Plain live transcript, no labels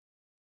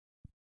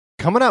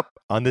Coming up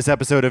on this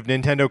episode of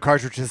Nintendo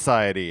Cartridge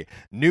Society,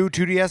 new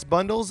 2DS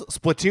bundles,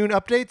 Splatoon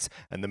updates,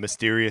 and the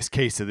mysterious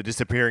case of the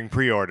disappearing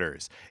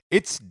pre-orders.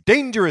 It's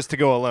dangerous to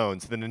go alone,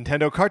 so the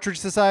Nintendo Cartridge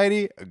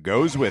Society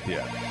goes with you.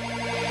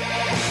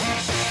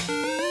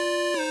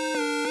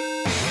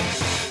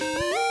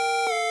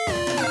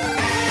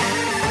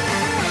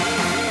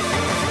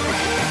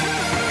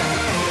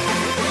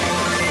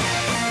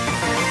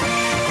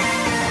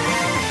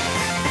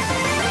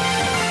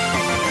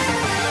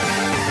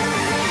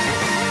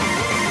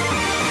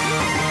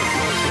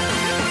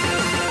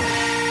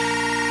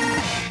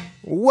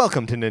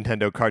 Welcome to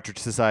Nintendo Cartridge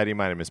Society.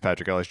 My name is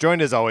Patrick Ellis,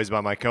 joined as always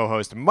by my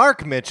co-host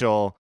Mark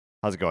Mitchell.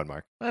 How's it going,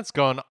 Mark? That's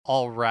going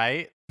all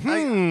right.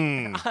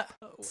 That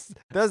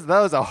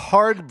was a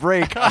hard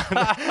break.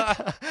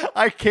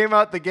 I came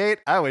out the gate.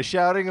 I was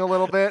shouting a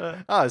little bit.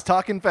 I was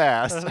talking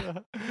fast.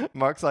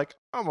 Mark's like,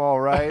 I'm all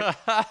right.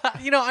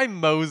 I'm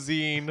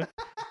moseying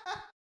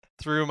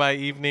through my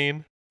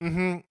evening.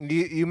 Mm-hmm.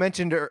 You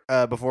mentioned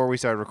before we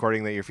started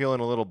recording that you're feeling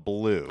a little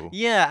blue.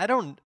 Yeah,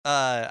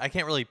 I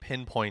can't really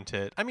pinpoint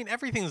it. I mean,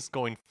 everything's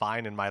going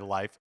fine in my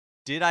life.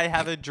 Did I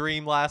have a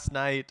dream last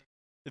night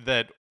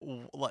that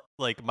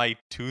like my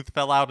tooth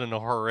fell out in a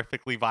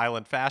horrifically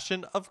violent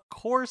fashion? Of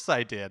course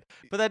I did.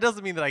 But that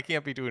doesn't mean that I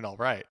can't be doing all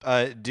right.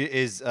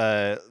 Is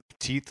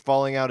teeth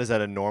falling out, is that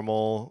a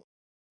normal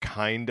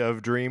kind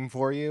of dream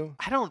for you?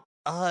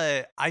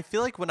 I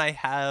feel like when I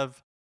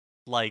have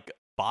like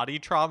body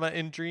trauma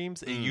in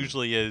dreams, it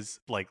usually is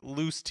like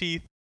loose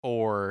teeth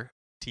or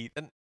teeth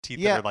that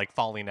are like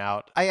falling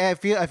out. I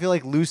feel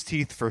like loose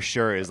teeth for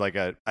sure is like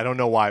I don't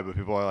know why, but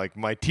people are like,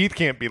 my teeth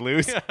can't be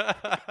loose.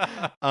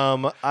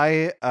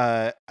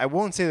 I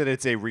won't say that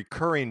it's a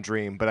recurring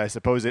dream, but I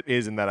suppose it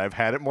is in that I've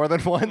had it more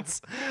than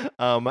once.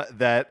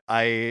 That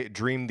I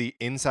dream the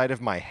inside of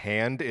my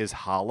hand is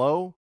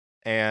hollow.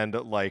 And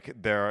like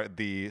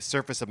the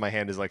surface of my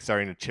hand is like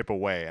starting to chip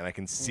away, and I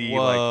can see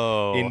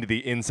like into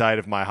the inside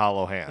of my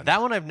hollow hand.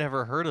 That one I've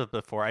never heard of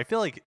before. I feel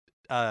like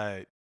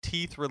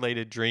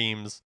teeth-related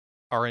dreams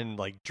are in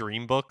like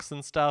dream books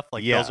and stuff.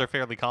 Like those are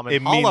fairly common.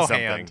 It means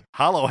something.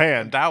 Hollow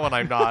hand. That one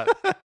I'm not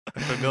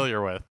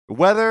familiar with.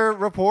 Weather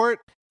report.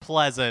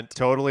 Pleasant.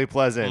 Totally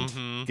pleasant.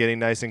 Mm-hmm. Getting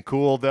nice and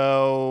cool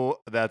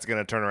though. That's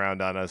gonna turn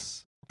around on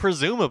us.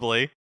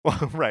 Presumably.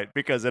 Well, right,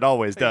 because it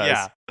always does.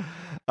 Yeah.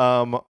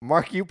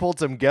 Mark, you pulled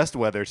some guest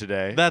weather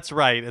today. That's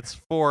right. It's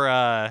for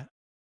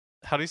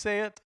how do you say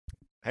it?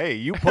 Hey,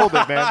 you pulled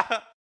it, man.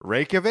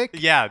 Reykjavik?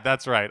 Yeah,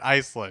 that's right.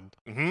 Iceland.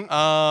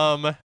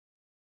 Mm-hmm.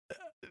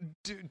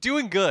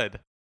 Doing good,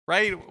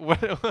 right?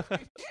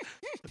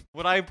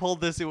 When I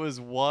pulled this, it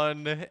was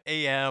 1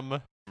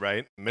 a.m.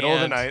 Right, middle of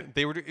the night.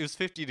 It was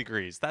 50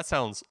 degrees. That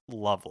sounds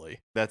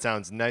lovely. That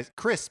sounds nice.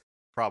 Crisp,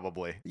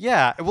 probably.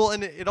 Yeah, well,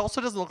 and it also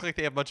doesn't look like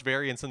they have much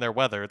variance in their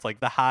weather. It's like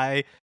the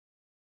high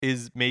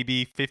is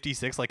maybe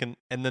 56, and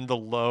then the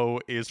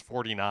low is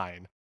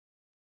 49.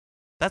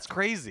 That's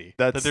crazy.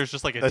 That there's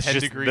just like a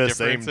 10-degree difference.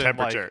 Same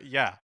temperature.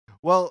 Yeah.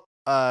 Well,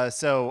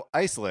 so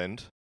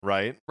Iceland,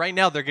 right? Right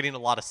now they're getting a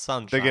lot of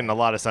sunshine. They're getting a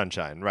lot of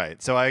sunshine, right?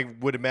 So I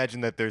would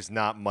imagine that there's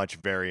not much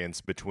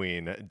variance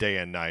between day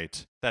and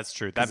night. That's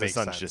true. That makes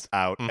sense. The sun's just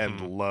out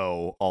and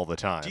low all the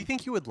time. Do you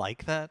think you would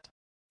like that?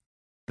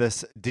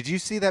 Did you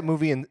see that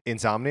movie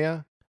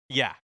Insomnia?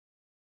 Yeah.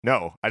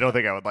 No, I don't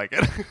think I would like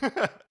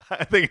it.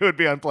 I think it would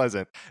be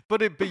unpleasant.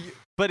 But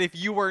if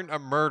you weren't a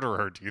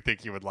murderer, do you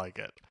think you would like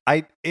it?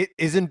 It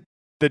isn't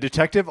the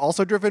detective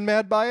also driven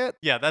mad by it?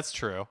 Yeah, that's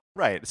true.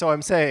 Right. So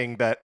I'm saying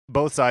that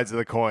both sides of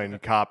the coin,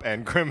 cop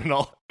and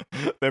criminal,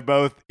 they're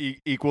both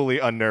equally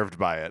unnerved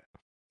by it.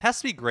 Has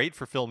to be great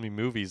for filming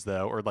movies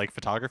though, or like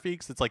photography,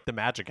 because it's like the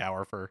magic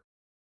hour for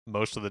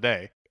most of the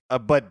day.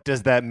 But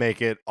does that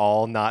make it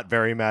all not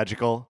very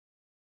magical?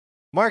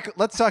 Mark,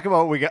 let's talk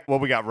about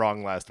what we got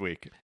wrong last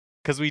week.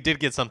 Because we did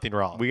get something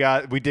wrong.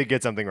 We did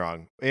get something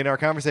wrong. In our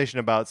conversation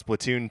about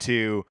Splatoon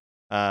 2,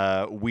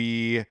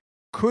 we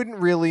couldn't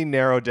really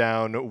narrow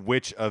down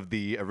which of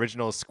the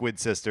original Squid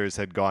sisters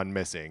had gone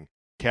missing,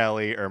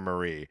 Callie or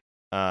Marie.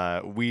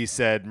 We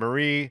said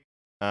Marie,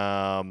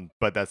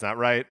 but that's not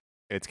right.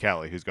 It's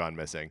Callie who's gone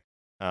missing.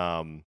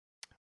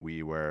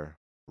 We were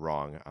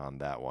wrong on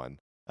that one.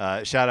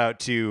 Shout out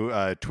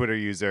to Twitter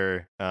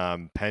user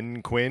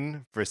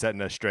Penquin for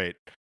setting us straight.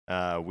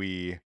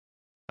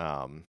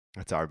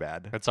 That's our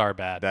bad. That's our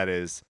bad. That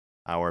is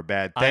our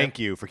bad. Thank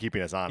you for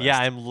keeping us honest. Yeah,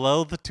 I'm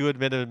loath to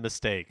admit a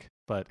mistake,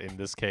 but in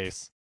this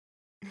case,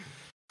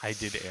 I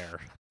did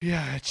err.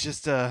 Yeah, it's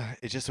just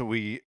what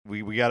we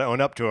got to own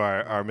up to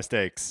our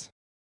mistakes.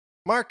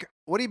 Mark,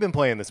 what have you been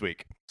playing this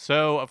week?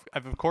 So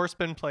I've of course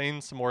been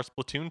playing some more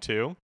Splatoon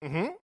 2.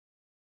 Mm-hmm.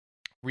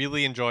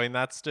 Really enjoying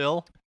that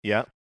still.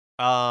 Yeah.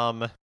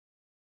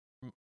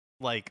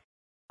 Like,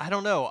 I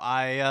don't know.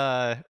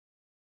 I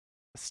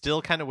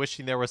still kind of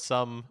wishing there was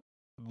some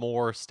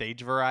more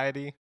stage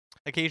variety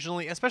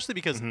occasionally, especially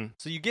because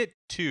so you get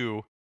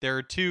there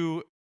are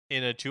 2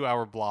 in a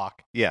 2-hour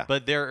block. Yeah.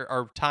 But there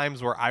are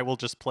times where I will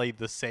just play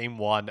the same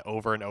one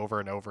over and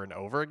over and over and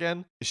over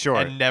again. Sure.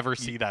 And never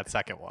see that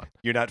second one.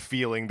 You're not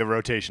feeling the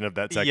rotation of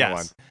that second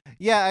one.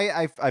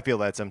 Yeah, I feel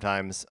that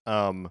sometimes.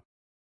 I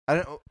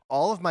don't.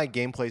 All of my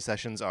gameplay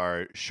sessions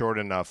are short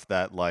enough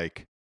that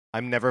like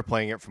I'm never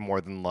playing it for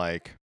more than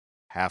like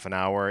half an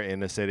hour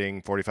in a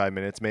sitting, 45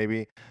 minutes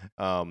maybe,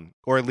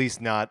 or at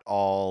least not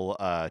all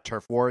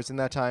turf wars in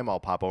that time. I'll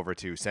pop over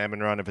to Salmon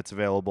Run if it's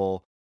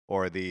available,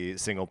 or the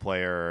single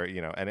player,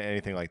 and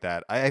anything like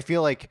that. I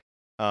feel like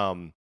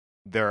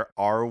there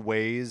are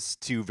ways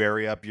to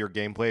vary up your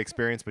gameplay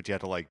experience, but you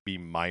have to like be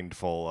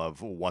mindful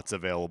of what's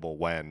available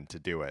when to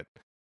do it,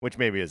 which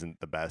maybe isn't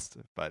the best,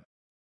 but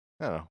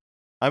I don't know.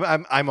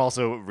 I'm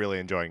also really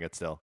enjoying it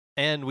still.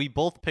 And we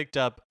both picked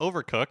up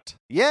Overcooked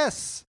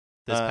Yes.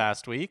 this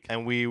past week.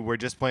 And we were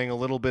just playing a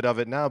little bit of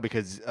it now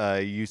because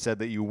you said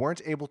that you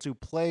weren't able to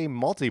play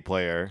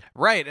multiplayer.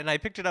 Right, and I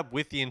picked it up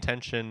with the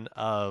intention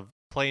of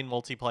playing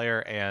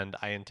multiplayer, and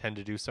I intend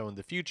to do so in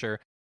the future.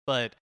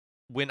 But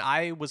when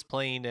I was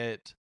playing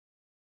it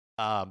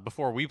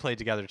before we played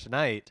together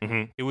tonight,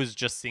 it was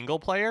just single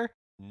player,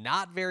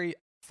 not very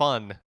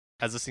fun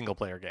as a single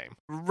player game.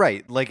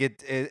 Right. Like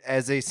it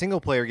as a single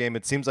player game,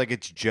 it seems like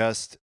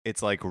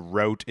it's like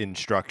rote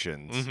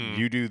instructions.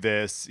 You do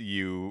this,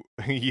 you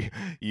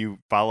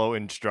follow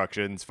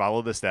instructions,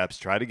 follow the steps,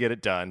 try to get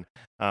it done.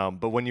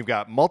 But when you've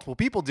got multiple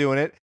people doing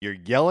it, you're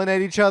yelling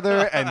at each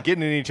other and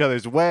getting in each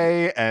other's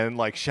way and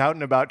like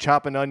shouting about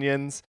chopping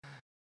onions.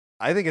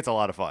 I think it's a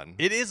lot of fun.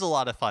 It is a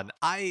lot of fun.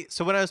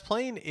 So when I was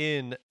playing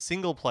in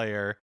single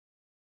player,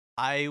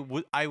 I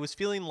was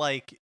feeling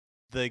like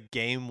the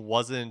game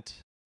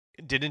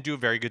didn't do a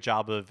very good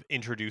job of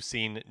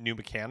introducing new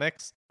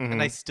mechanics,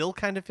 and I still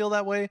kind of feel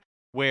that way,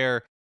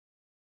 where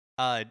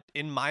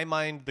in my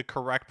mind the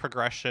correct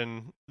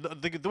progression,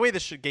 the way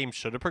this game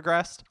should have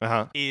progressed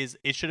is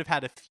it should have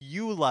had a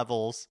few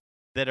levels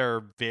that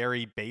are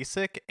very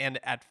basic, and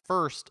at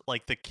first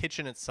like the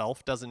kitchen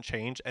itself doesn't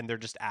change and they're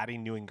just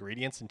adding new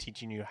ingredients and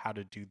teaching you how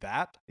to do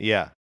that,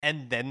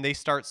 and then they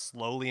start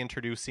slowly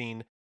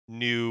introducing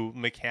new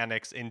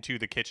mechanics into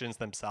the kitchens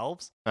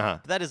themselves.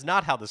 But that is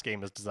not how this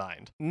game is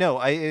designed.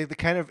 No,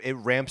 it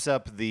ramps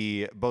up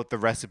both the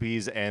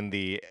recipes and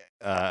the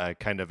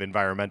kind of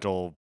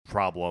environmental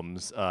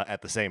problems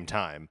at the same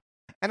time,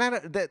 and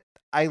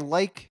I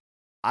like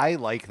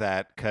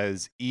that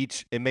because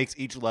it makes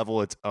each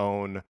level its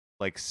own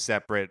like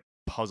separate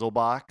puzzle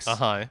box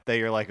that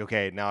you're like,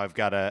 okay, now I've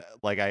got to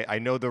like I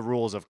know the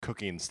rules of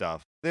cooking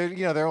stuff. There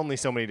are only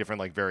so many different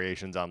like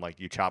variations on like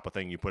you chop a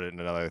thing, you put it in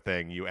another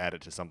thing, you add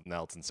it to something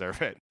else and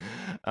serve it.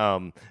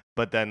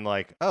 But then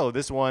like, oh,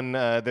 this one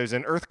there's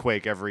an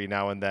earthquake every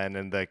now and then,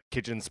 and the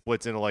kitchen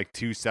splits into like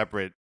two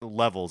separate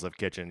levels of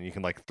kitchen. You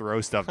can like throw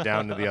stuff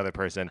down to the other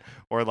person,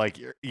 or like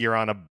you're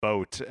on a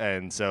boat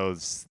and so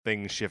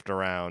things shift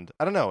around.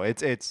 I don't know. I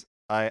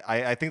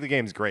think the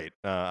game's great.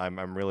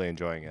 I'm really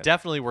enjoying it.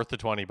 Definitely worth the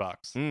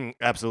 $20.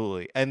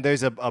 Absolutely. And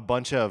there's a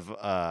bunch of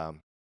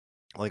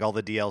like all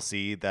the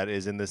DLC that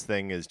is in this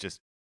thing is just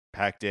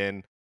packed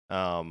in.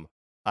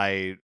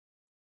 The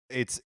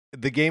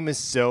game is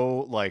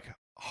so like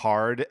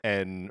hard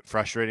and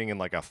frustrating in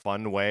like a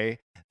fun way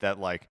that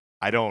like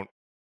I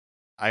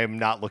am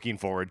not looking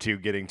forward to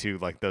getting to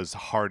like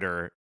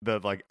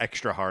the like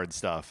extra hard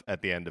stuff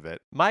at the end of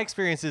it. My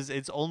experience is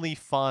it's only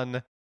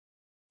fun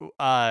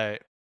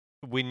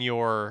when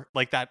you're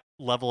like that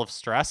level of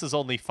stress is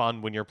only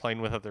fun when you're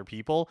playing with other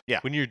people. Yeah.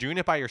 When you're doing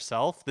it by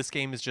yourself, this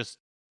game is just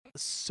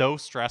so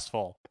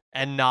stressful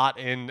and not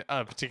in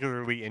a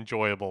particularly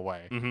enjoyable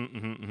way.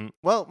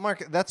 Well,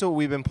 Mark, that's what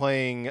we've been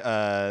playing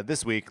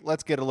this week.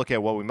 Let's get a look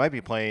at what we might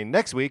be playing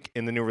next week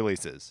in the new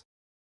releases.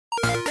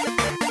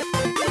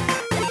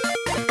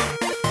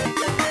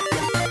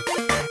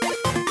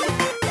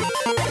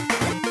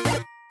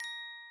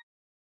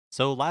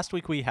 So last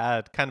week we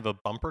had kind of a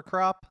bumper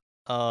crop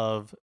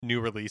of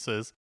new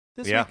releases.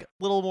 This week, a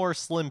little more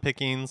slim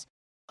pickings.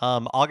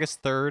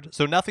 August 3rd,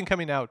 so nothing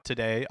coming out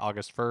today,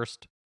 August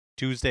 1st,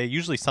 Tuesday.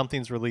 Usually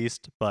something's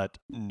released, but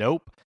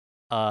nope.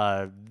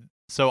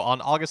 So on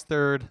August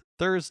 3rd,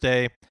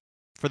 Thursday,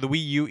 for the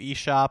Wii U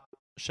eShop,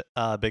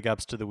 big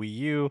ups to the Wii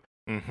U.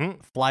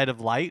 Flight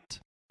of Light,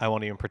 I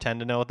won't even pretend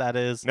to know what that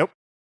is. Nope.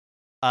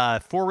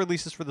 4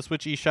 releases for the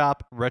Switch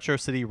eShop: Retro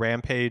City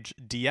Rampage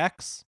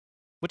DX,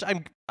 which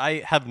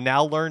I have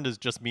now learned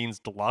just means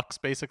deluxe,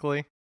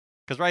 basically.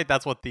 Because, right,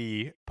 that's what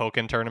the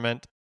Pokken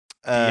tournament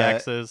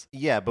DX is.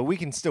 Yeah, but we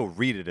can still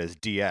read it as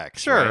DX.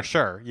 Sure, right?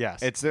 sure,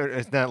 yes. It's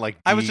not like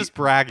I was just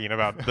bragging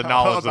about the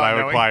knowledge that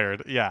I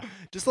acquired. Yeah.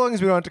 Just as long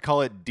as we don't have to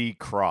call it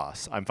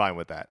D-Cross, I'm fine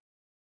with that.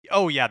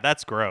 Oh, yeah,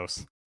 that's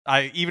gross.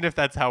 Even if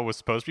that's how it was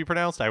supposed to be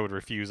pronounced, I would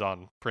refuse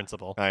on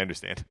principle. I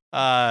understand.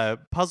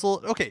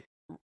 Puzzle. Okay.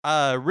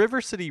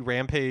 River City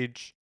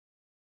Rampage.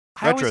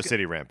 Retro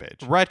City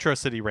Rampage. Retro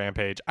City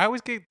Rampage. I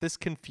always get this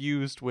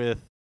confused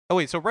with... Oh,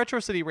 wait, so Retro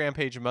City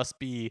Rampage must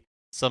be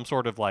some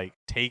sort of, like,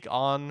 take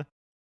on...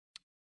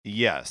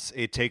 Yes,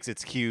 it takes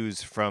its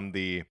cues from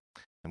the...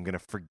 I'm going to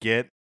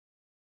forget...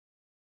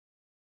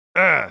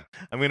 I'm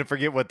going to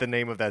forget what the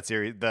name of that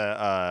series...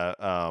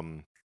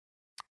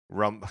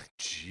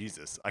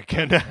 Jesus, I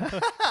can.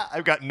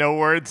 I've got no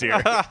words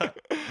here.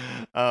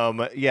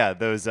 Yeah,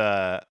 those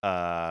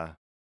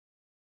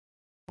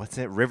what's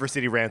it? River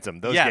City Ransom.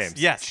 Those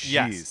games. Yes.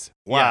 Jeez.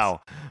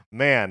 Wow.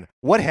 Man,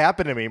 what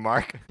happened to me,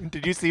 Mark?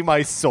 Did you see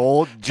my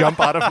soul jump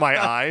out of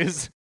my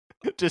eyes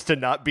just to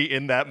not be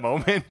in that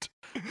moment?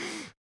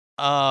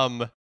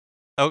 I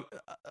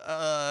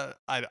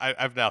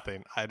have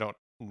nothing. I don't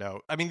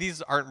know. I mean,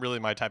 these aren't really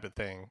my type of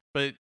thing,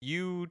 but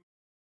you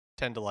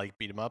tend to like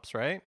beat 'em ups,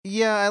 right?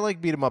 Yeah, I like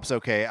beat 'em ups.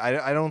 Okay,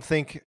 I don't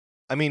think.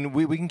 I mean,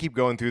 we can keep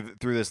going through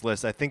this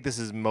list. I think this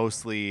is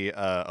mostly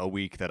a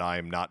week that I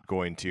am not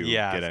going to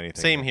get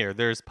anything. Same here.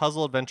 There's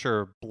Puzzle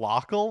Adventure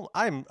Blockle.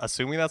 I'm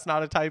assuming that's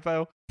not a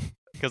typo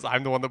because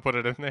I'm the one that put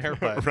it in there,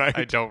 but Right.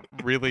 I don't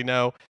really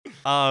know.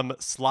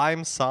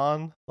 Slime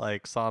San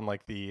like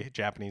the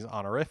Japanese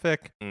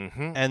honorific,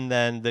 Mm-hmm. and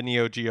then the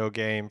Neo Geo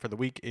game for the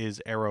week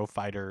is Aero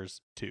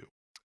Fighters 2.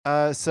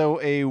 So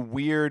a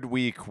weird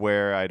week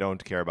where I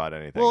don't care about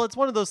anything. Well, it's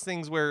one of those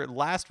things where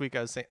last week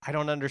I was saying I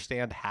don't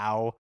understand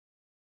how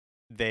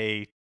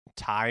they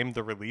timed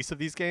the release of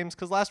these games,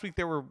 because last week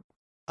there were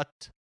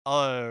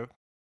a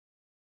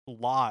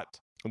lot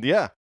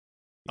yeah.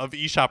 of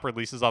eShop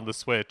releases on the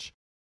Switch.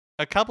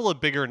 A couple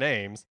of bigger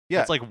names.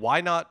 Yeah. It's like,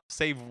 why not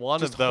save one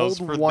Just of those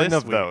hold for one this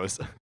of week? those.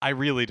 I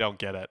really don't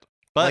get it.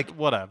 But Like-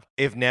 whatever.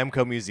 If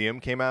Namco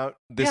Museum came out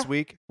this Yeah.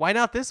 week, Why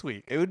not this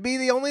week? it would be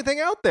the only thing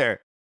out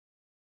there.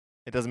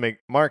 It doesn't make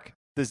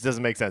this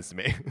doesn't make sense to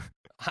me.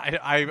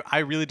 I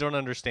really don't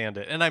understand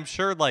it. And I'm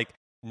sure like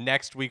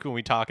next week when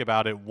we talk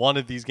about it, one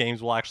of these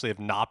games will actually have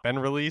not been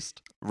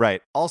released.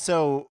 Right.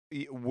 Also,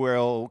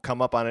 we'll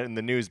come up on it in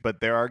the news, but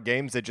there are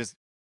games that just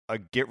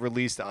get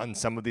released on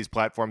some of these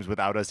platforms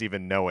without us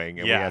even knowing,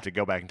 and we Yeah. have to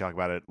go back and talk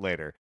about it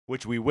later,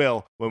 which we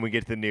will when we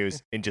get to the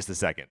news in just a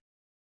second.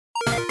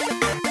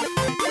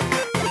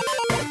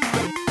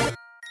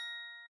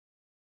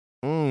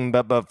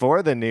 But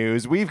before the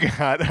news, we've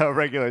got a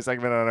regular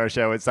segment on our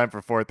show. It's time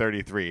for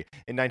 433.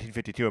 In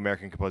 1952,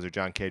 American composer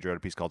John Cage wrote a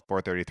piece called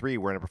 433,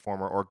 wherein a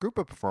performer or group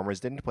of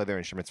performers didn't play their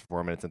instruments for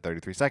 4 minutes and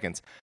 33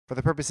 seconds. For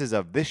the purposes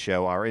of this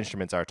show, our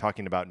instruments are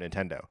talking about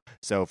Nintendo.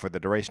 So for the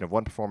duration of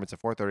one performance of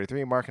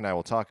 433, Mark and I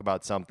will talk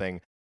about something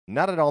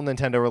not at all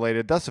Nintendo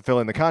related, thus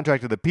fulfilling the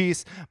contract of the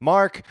piece.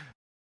 Mark,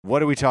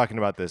 what are we talking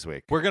about this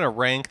week? We're going to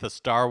rank the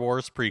Star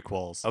Wars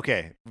prequels.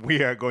 Okay,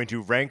 we are going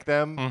to rank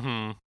them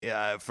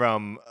Mm-hmm.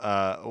 from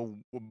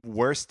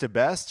worst to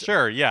best.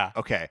 Sure, yeah.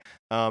 Okay.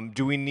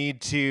 Do we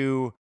need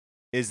to?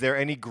 Is there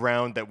any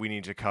ground that we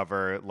need to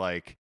cover?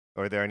 Like,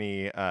 are there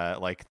any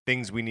like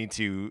things we need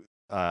to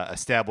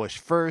establish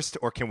first,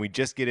 or can we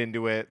just get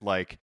into it?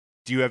 Like,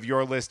 do you have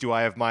your list? Do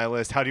I have my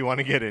list? How do you want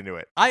to get into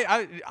it?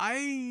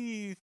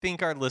 I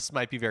think our list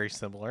might be very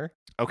similar.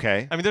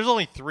 Okay. I mean, there's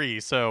only 3,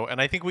 and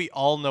I think we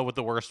all know what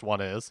the worst one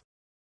is.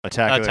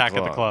 Attack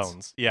of the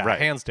Clones. Yeah, Right.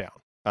 hands down.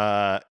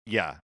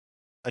 Yeah.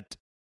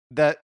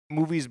 That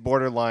movie's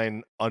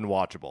borderline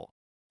unwatchable.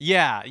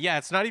 Yeah,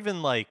 it's not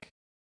even like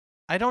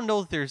I don't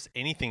know if there's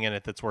anything in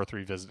it that's worth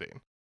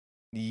revisiting.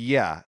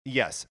 Yeah.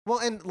 Yes. Well,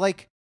 and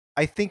like,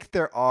 I think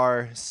there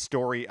are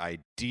story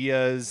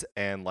ideas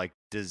and like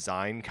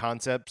design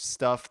concept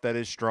stuff that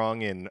is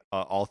strong in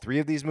all 3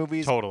 of these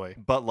movies. Totally.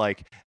 But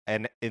like,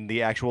 and in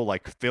the actual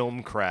like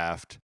film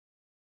craft,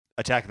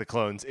 Attack of the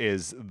Clones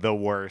is the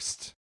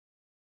worst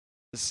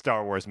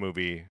Star Wars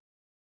movie.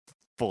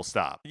 Full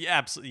stop. Yeah,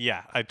 absolutely.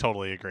 Yeah, I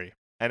totally agree.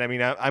 And I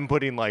mean, I'm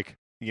putting like,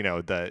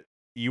 the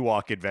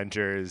Ewok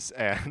adventures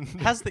and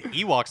Has the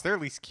Ewoks? They're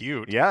at least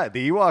cute. yeah,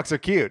 the Ewoks are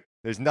cute.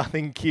 There's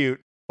nothing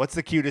cute. What's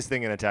the cutest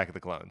thing in Attack of the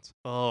Clones?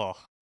 Oh,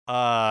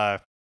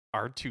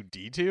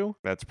 R2D2.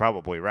 That's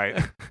probably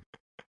right.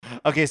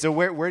 Okay, so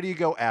where do you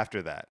go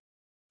after that?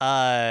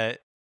 I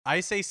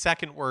say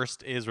second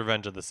worst is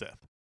Revenge of the Sith.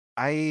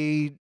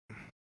 I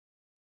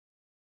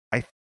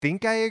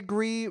think I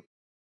agree,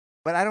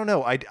 but I don't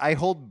know. I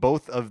hold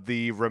both of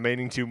the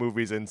remaining 2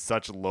 movies in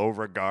such low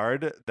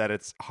regard that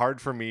it's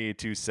hard for me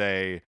to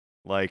say,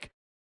 like,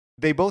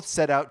 they both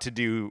set out to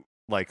do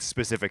like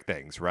specific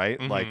things, right?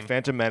 Like Mhm.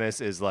 Phantom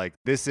Menace is like,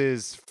 this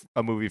is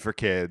a movie for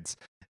kids.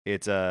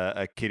 It's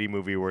a kiddie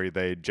movie where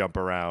they jump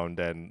around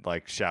and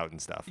like shout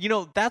and stuff.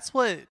 That's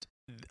what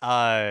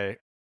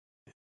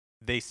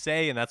they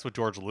say, and that's what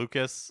George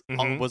Lucas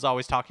Mhm. was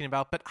always talking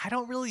about. But I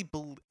don't really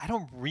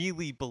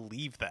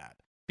believe that,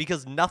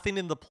 because nothing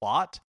in the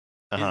plot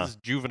Uh-huh. is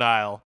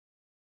juvenile.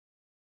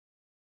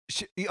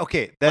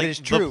 Okay, that is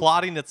true. The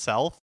plotting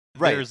itself,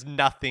 Right. there's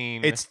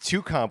nothing. It's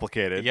too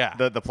complicated. Yeah.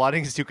 The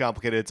plotting is too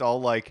complicated. It's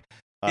all like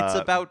It's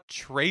about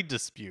trade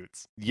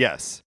disputes.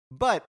 yes.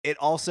 But it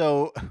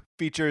also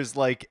features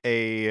like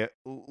a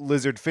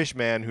lizard fish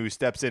man who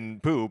steps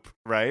in poop,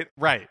 right?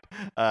 Right.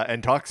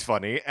 And talks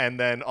funny, and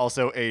then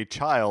also a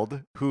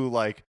child who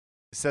like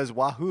says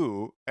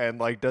wahoo and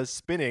like does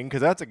spinning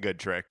because that's a good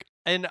trick.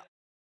 And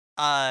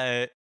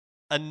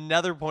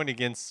another point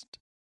against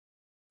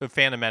the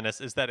Phantom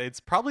Menace is that it's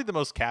probably the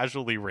most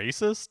casually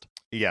racist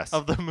Yes.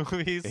 of the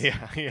movies.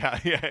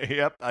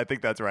 Yep. I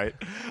think that's right.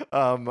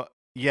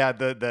 Yeah,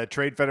 the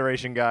Trade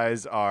Federation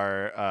guys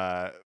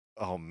are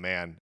oh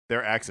man,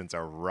 their accents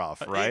are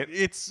rough, right?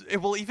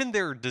 Well, even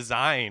their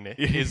design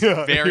is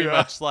Yeah, very yeah.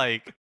 much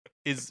like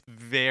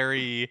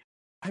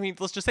I mean,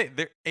 let's just say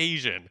they're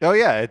Asian. Oh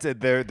yeah,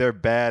 they're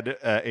bad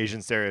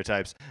Asian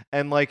stereotypes,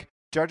 and like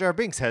Jar Jar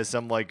Binks has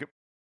some like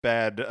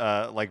bad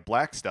like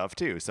black stuff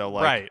too. So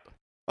like, Right.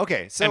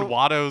 okay, so And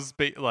Watto's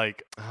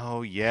like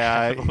oh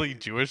yeah, heavily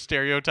Jewish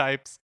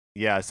stereotypes.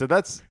 yeah. So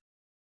that's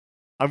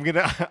I'm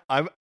gonna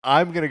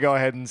I'm gonna go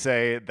ahead and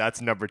say that's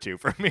number 2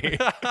 for me.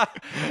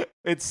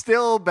 It's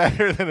still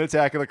better than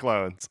Attack of the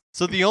Clones.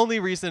 So the only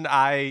reason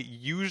I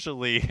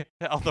usually,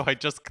 although I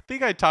just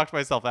think I talked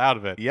myself out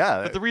of it,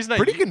 Yeah, but the reason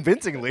pretty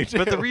convincingly too.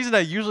 but the reason I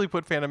usually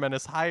put Phantom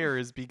Menace higher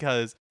is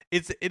because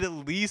it at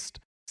least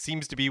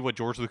seems to be what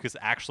George Lucas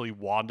actually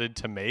wanted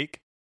to make,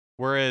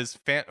 whereas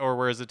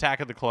Attack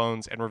of the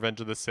Clones and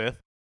Revenge of the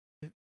Sith,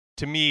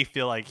 to me,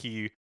 feel like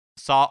he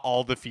saw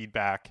all the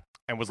feedback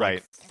and was Right.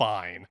 like,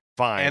 fine,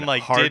 fine, and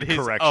like hard did his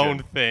correction. own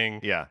thing.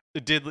 Yeah,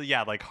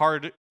 Like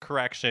hard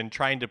correction,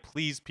 trying to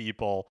please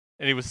people,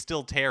 and it was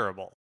still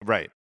terrible.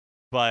 right.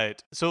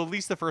 But so at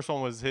least the first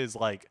one was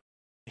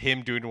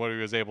him doing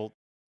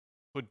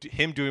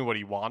what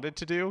he wanted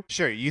to do.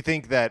 Sure, you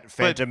think that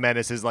Phantom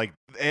Menace is like,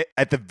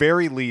 at the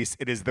very least,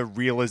 it is the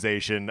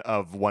realization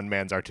of one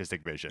man's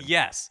artistic vision.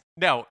 Yes.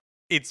 No,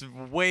 it's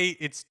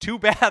too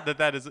bad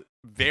that is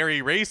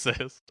very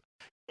racist.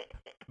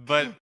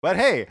 But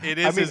hey, it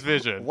is his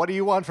vision. What do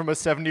you want from a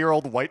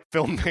 70-year-old white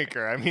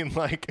filmmaker? I mean,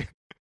 like,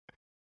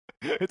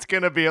 it's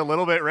going to be a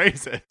little bit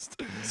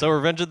racist. So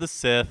Revenge of the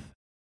Sith.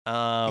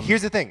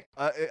 Here's the thing.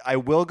 I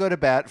will go to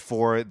bat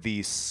for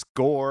the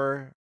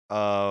score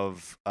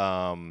of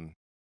the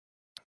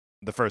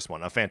first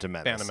one, of Phantom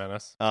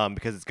Menace.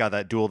 Because it's got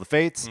that Duel of the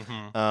Fates,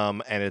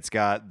 Mhm. and it's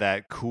got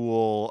that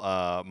cool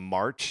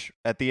march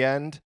at the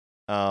end.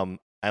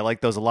 I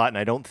like those a lot, and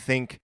I don't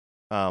think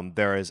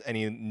there is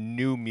any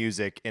new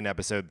music in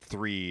episode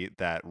 3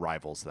 that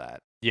rivals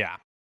that. Yeah.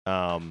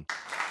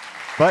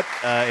 But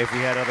if we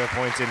had other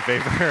points in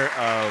favor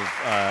of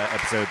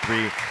episode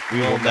 3, we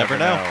will never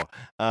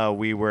know.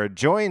 We were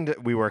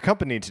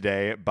accompanied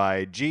today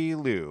by G.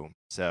 Liu.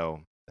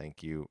 So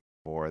thank you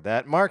for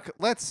that. Mark,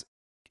 let's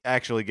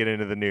actually get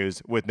into the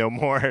news with no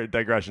more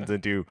digressions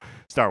into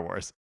Star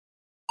Wars.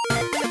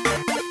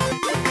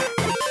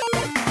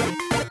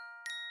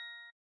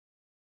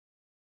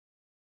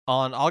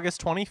 On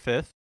August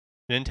 25th,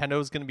 Nintendo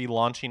is going to be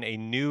launching a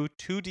new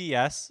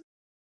 2DS,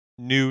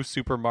 new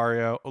Super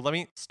Mario. Oh, let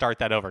me start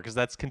that over because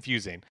that's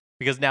confusing.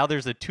 Because now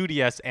there's a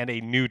 2DS and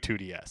a new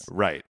 2DS.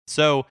 Right.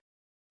 So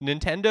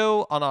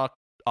Nintendo on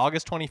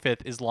August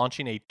 25th is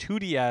launching a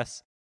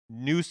 2DS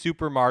new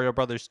Super Mario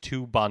Brothers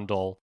 2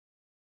 bundle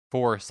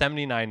for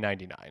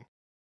 $79.99.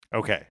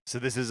 Okay. So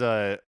this is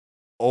a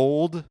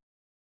old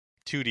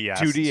 2DS.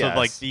 2DS. So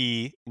like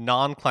the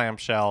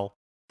non-clamshell,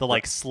 the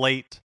like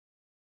slate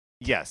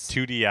yes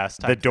 2DS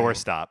type the thing.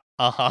 doorstop.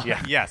 Uh-huh.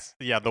 Yeah. Yes.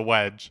 Yeah, the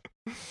wedge.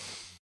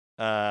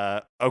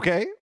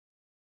 Okay.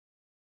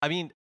 I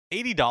mean,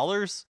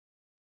 $80.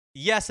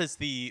 Yes, it's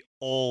the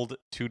old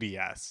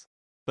 2DS.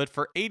 But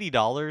for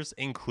 $80,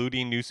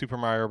 including New Super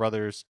Mario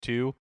Brothers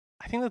 2,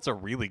 I think that's a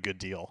really good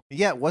deal.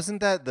 Yeah,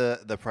 wasn't that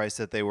the price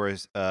that they were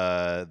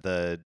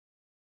the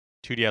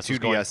 2DS was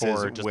going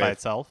 2DSs for just by with-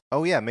 itself.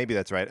 Oh yeah, maybe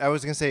that's right. I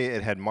was going to say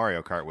it had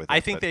Mario Kart with it. I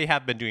think but- they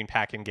have been doing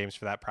pack-in games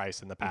for that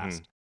price in the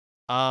past.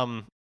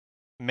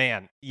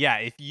 Man, yeah,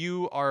 if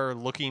you are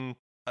looking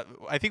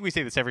I think we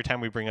say this every time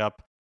we bring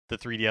up the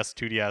 3DS,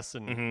 2DS,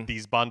 and Mhm.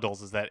 these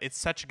bundles, is that it's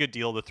such a good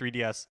deal. The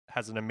 3DS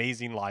has an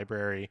amazing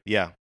library.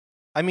 Yeah.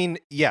 I mean,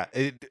 yeah,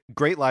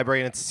 great library,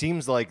 and it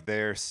seems like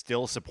they're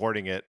still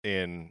supporting it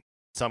in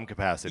some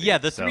capacity. Yeah,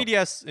 the so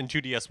 3DS and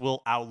 2DS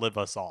will outlive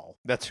us all.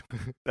 That's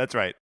that's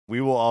right.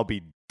 We will all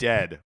be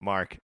dead,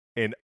 Mark,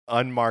 in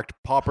unmarked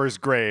paupers'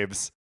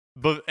 graves.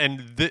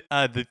 And the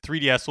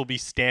 3DS will be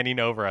standing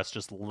over us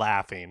just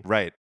laughing.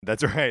 Right.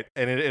 That's right.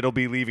 And it'll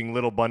be leaving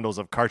little bundles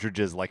of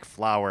cartridges like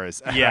flowers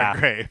at Yeah. our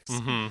graves.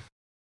 Mm-hmm.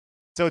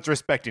 So it's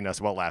respecting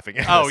us while laughing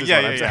at Oh, us. is yeah,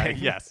 what yeah, I'm yeah, saying.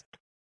 yes.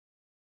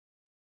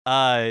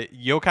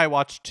 Yokai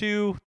Watch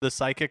 2, The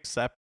Psychic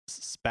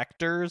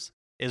Specters,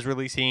 is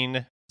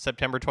releasing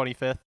September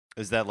 25th.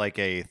 Is that like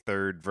a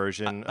third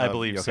version? I of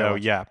believe Yokai so,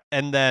 Watch? yeah.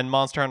 And then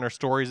Monster Hunter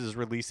Stories is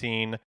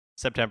releasing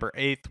September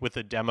 8th with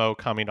a demo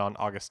coming on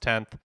August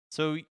 10th.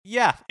 So,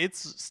 yeah,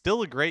 it's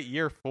still a great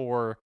year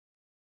for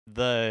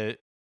the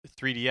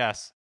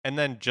 3DS. And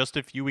then just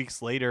a few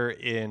weeks later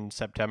in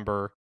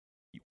September,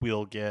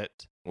 we'll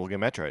get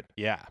Metroid.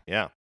 Yeah.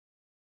 Yeah.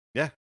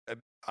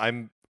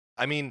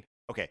 I mean,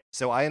 okay,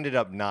 so I ended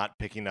up not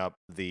picking up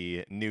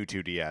the new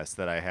 2DS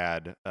that I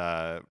had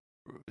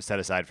set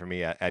aside for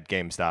me at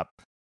GameStop.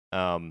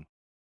 I'm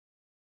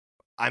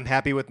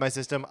happy with my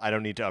system. I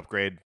don't need to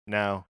upgrade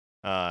now.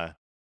 I'm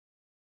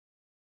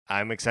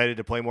excited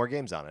to play more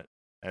games on it,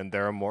 and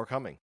there are more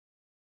coming.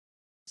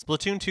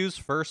 Splatoon 2's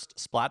first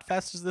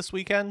Splatfest is this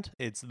weekend.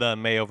 It's the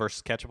Mayo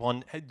versus Ketchup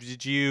one.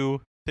 Did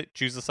you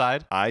choose a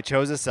side? I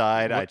chose a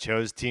side. I What-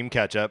 chose Team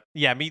Ketchup.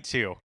 Yeah, me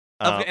too.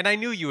 And I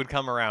knew you would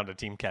come around to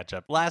Team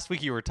Ketchup. Last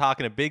week you were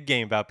talking a big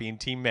game about being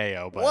Team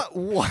Mayo. But...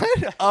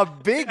 What? A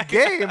big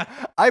game?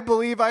 I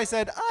believe I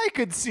said I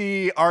could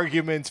see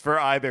arguments for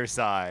either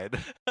side.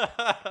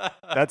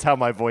 That's how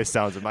my voice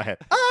sounds in my head.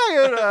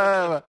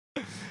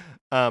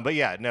 But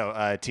yeah,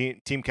 no.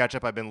 Team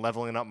Ketchup. I've been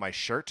leveling up my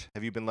shirt.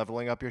 Have you been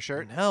leveling up your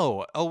shirt?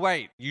 No. Oh,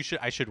 right.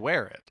 I should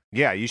wear it.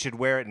 Yeah, you should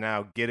wear it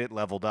now. Get it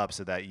leveled up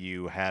so that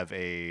you have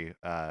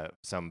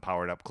some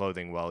powered up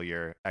clothing while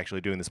you're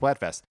actually doing the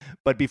Splatfest.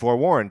 But be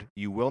forewarned,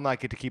 you will not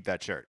get to keep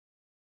that shirt.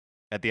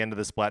 At the end of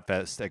the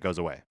Splatfest, it goes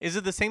away. Is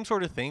it the same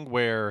sort of thing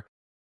where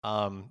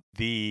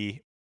the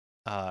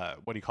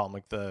what do you call them?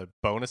 Like the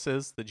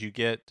bonuses that you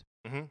get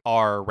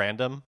are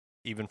random,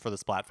 even for the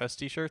Splatfest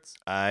t-shirts?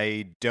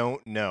 I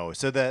don't know.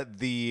 So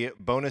the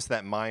bonus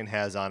that mine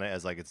has on it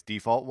as like its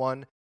default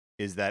one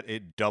is that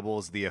it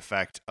doubles the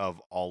effect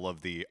of all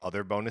of the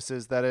other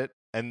bonuses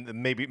and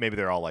maybe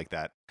they're all like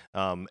that.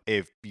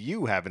 If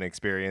you have an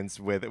experience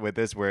with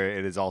this where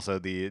it is also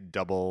the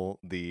double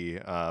the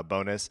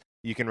bonus,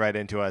 you can write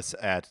into us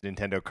at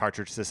Nintendo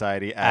Cartridge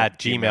Society at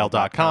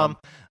gmail.com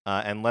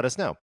and let us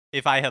know.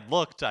 If I had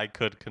looked, I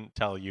could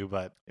tell you,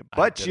 but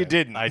you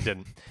didn't. I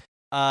didn't.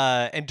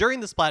 And during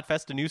the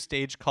Splatfest, a new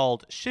stage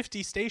called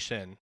Shifty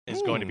Station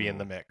is going to be in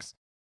the mix.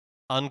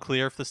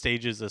 Unclear if the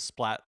stage is a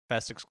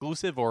Splatfest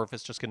exclusive or if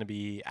it's just going to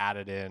be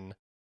added in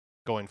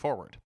going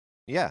forward.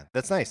 Yeah,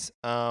 that's nice.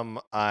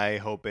 I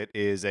hope it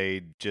is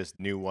a just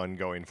new one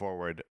going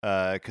forward.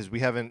 Because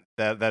we haven't.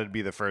 That'd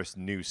be the first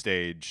new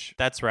stage.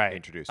 That's right.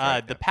 Introduced.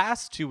 Right? The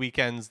past 2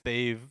 weekends,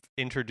 they've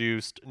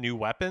introduced new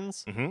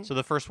weapons. Mm-hmm. So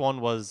the first one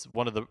was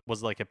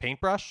like a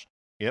paintbrush.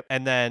 Yep.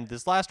 And then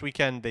this last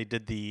weekend, they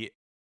did the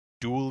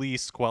Dually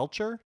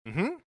Squelcher.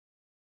 Mm-hmm.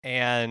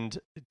 And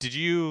did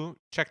you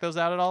check those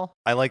out at all?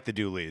 I like the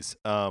dualies.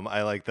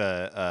 I like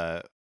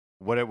the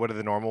what are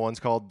the normal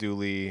ones called?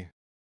 Dually.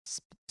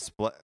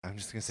 I'm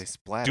just gonna say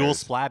splatters. Dual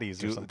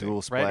splatties or something.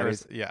 Dual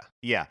splatters. Right?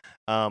 Yeah.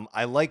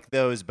 I like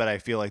those, but I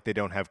feel like they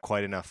don't have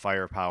quite enough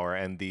firepower,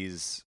 and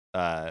these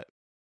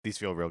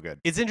feel real good.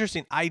 It's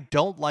interesting. I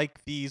don't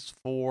like these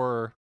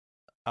for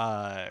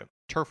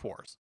Turf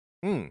Wars,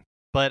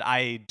 but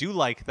I do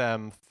like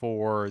them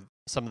for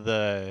some of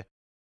the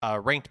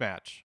ranked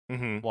match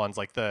ones,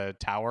 like the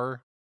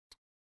tower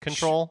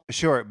control.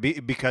 Sure,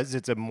 because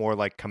it's a more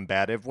like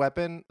combative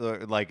weapon.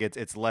 Like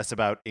it's less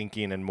about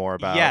inking and more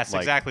about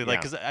exactly.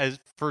 Like because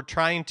for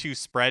trying to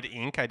spread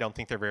ink, I don't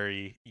think they're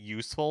very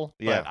useful.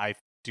 But I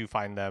do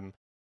find them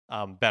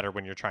better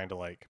when you're trying to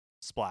like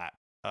splat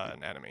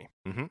an enemy.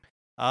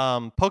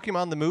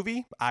 Pokemon the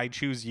movie, I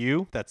Choose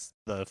You. That's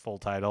the full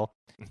title.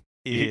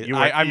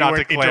 I'm not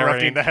declaring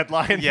interrupting the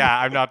headline. Yeah,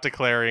 I'm not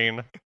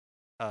declaring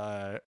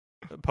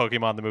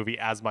Pokemon the movie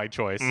as my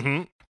choice.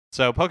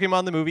 So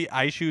Pokemon the movie,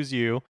 I Choose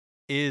You,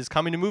 is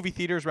coming to movie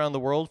theaters around the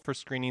world for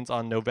screenings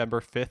on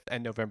November 5th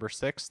and November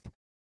 6th.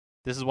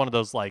 This is one of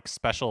those like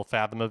special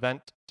Fathom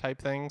event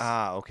type things.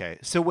 Ah, okay.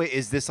 So wait,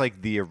 is this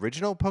like the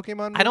original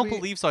Pokemon movie? I don't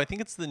believe so. I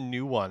think it's the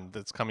new one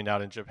that's coming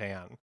out in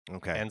Japan.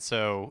 Okay. And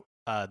so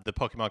the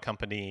Pokemon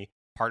company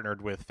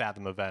partnered with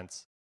Fathom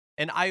Events.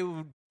 And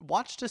I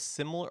watched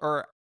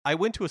I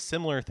went to a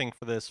similar thing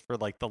for this for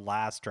like the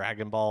last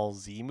Dragon Ball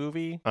Z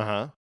movie.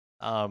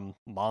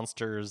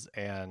 Monsters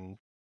and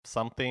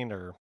something,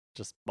 or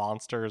just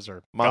monsters,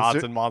 or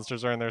gods and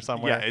monsters are in there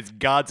somewhere. Yeah, it's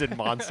gods and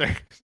monsters.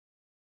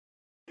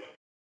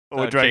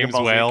 James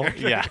Whale.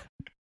 Yeah.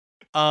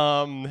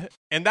 And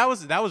that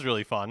was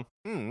really fun.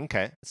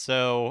 Okay.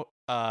 So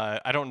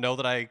I don't know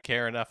that I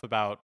care enough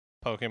about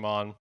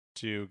Pokemon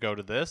to go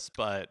to this,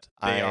 but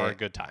they are a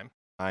good time.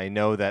 I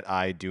know that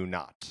I do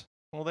not.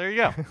 Well, there you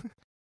go.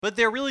 But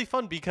they're really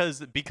fun because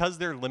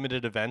they're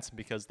limited events,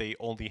 because they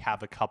only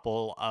have a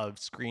couple of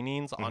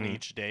screenings on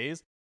each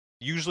days.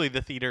 Usually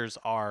the theaters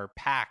are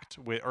packed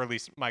with, or at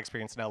least my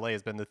experience in LA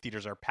has been the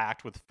theaters are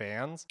packed with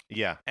fans.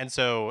 Yeah. And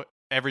so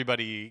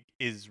everybody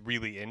is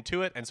really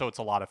into it, and so it's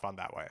a lot of fun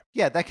that way.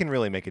 Yeah, that can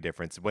really make a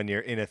difference when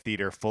you're in a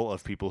theater full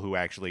of people who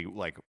actually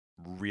like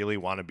really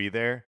want to be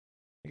there.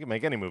 You can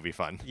make any movie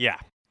fun. Yeah.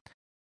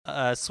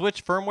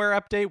 Switch firmware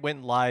update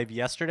went live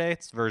yesterday.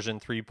 It's version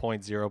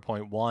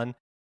 3.0.1.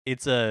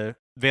 It's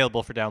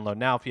available for download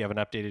now if you haven't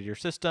updated your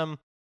system.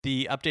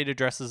 The update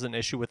addresses an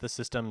issue with the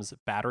system's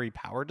battery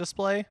power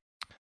display.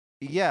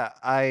 Yeah,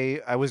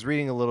 I was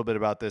reading a little bit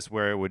about this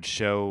where it would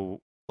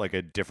show like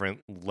a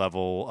different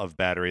level of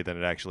battery than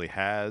it actually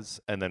has,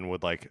 and then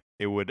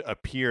it would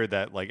appear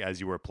that like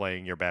as you were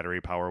playing, your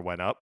battery power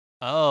went up.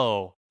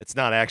 Oh. It's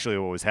not actually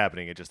what was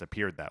happening, it just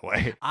appeared that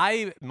way.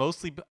 I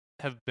mostly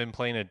have been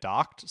playing it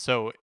docked,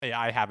 so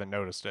I haven't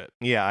noticed it.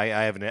 Yeah, I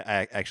haven't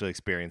actually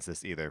experienced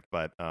this either,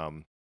 but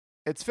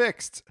it's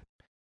fixed.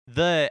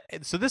 The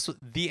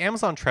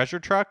Amazon Treasure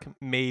Truck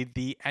made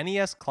the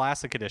NES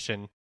Classic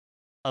Edition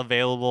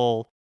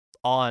available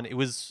on, it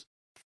was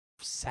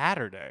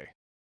Saturday.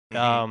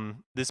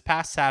 This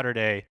past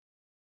Saturday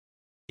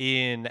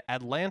in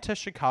Atlanta,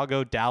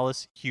 Chicago,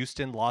 Dallas,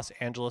 Houston, Los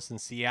Angeles,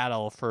 and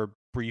Seattle for a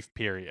brief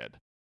period.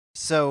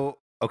 So,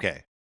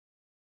 okay.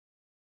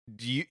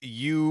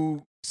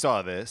 you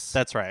saw this.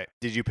 That's right.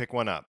 Did you pick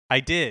one up?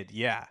 I did,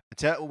 yeah.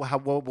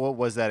 What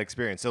was that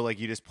experience? So like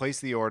you just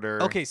placed the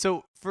order. Okay,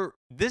 so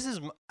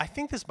I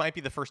think this might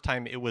be the first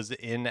time it was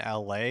in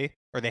LA,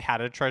 or they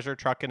had a treasure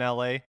truck in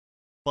LA.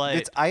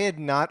 But I had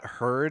not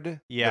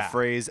heard the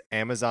phrase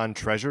Amazon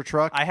treasure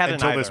truck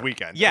until this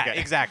weekend. Yeah, okay.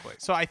 Exactly.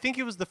 So I think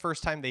it was the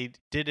first time they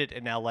did it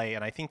in LA,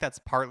 and I think that's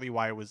partly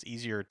why it was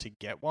easier to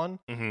get one.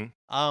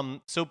 Mm-hmm.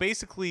 So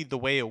basically the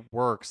way it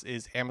works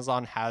is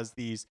Amazon has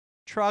these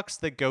trucks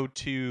that go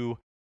to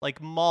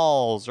like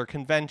malls or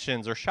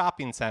conventions or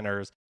shopping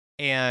centers,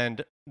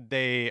 and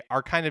they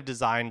are kind of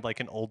designed like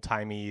an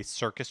old-timey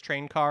circus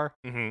train car.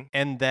 Mm-hmm.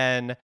 And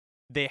then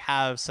they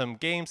have some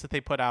games that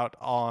they put out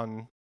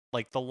on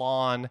like the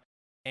lawn,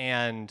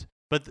 and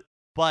but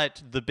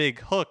the big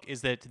hook is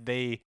that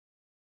they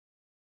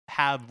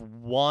have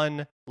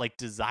one like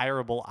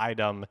desirable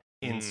item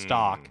in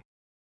stock,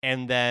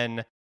 and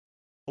then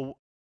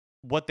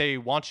what they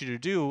want you to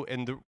do,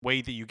 and the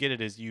way that you get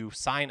it is you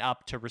sign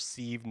up to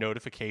receive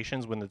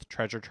notifications when the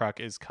treasure truck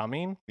is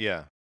coming.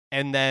 Yeah.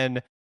 And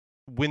then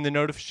when the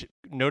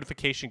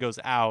notification goes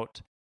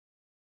out,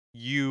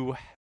 you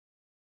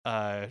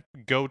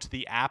go to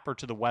the app or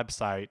to the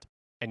website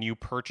and you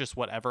purchase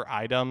whatever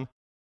item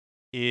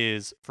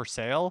is for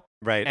sale.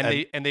 Right.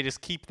 And they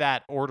just keep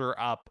that order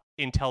up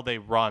until they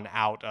run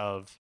out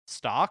of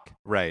stock.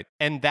 Right.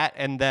 So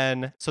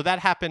that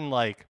happened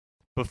like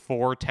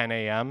before 10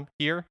 a.m.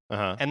 here.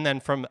 Uh-huh. And then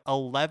from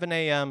 11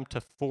 a.m.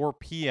 to 4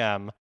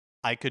 p.m.,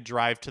 I could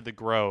drive to the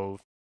Grove,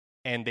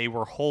 and they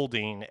were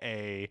holding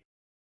a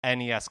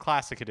NES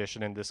Classic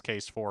Edition in this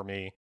case for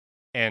me,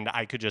 and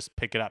I could just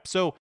pick it up.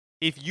 So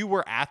if you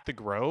were at the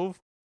Grove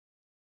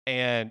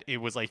and it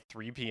was like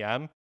 3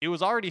 p.m., it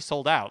was already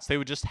sold out. So they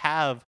would just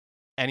have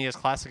NES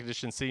Classic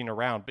Edition sitting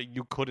around, but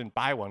you couldn't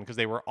buy one because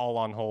they were all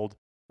on hold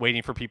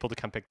waiting for people to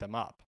come pick them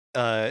up.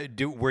 Did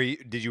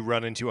you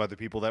run into other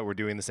people that were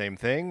doing the same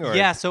thing? Or?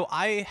 Yeah, so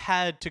I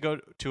had to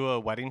go to a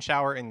wedding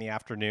shower in the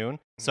afternoon.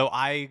 So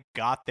I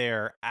got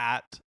there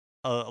at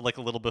like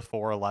a little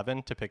before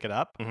 11 to pick it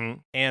up. Mm-hmm.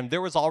 And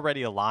there was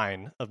already a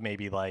line of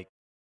maybe like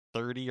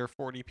 30 or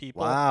 40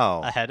 people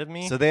ahead of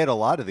me. So they had a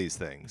lot of these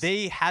things.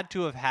 They had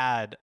to have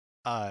had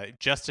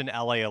just in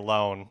LA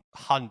alone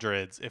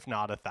hundreds, if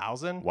not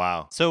 1,000.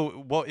 Wow.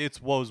 So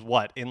it was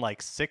what, in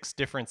like 6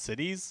 different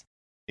cities?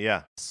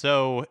 Yeah.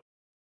 So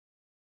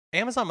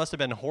Amazon must have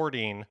been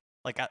hoarding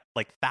like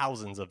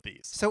thousands of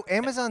these. So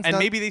Amazon's and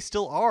maybe they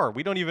still are.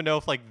 We don't even know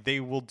if like they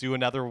will do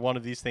another one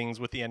of these things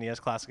with the NES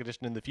Classic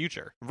Edition in the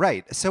future.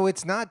 Right. So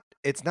it's not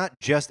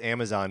just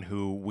Amazon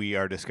who we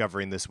are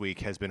discovering this week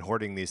has been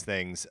hoarding these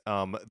things.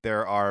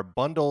 There are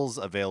bundles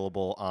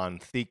available on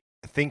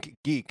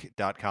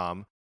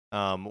thinkgeek.com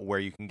where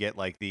you can get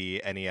like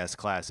the NES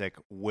Classic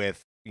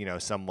with,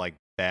 some like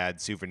bad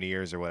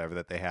souvenirs or whatever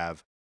that they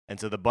have. And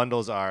so the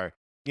bundles are,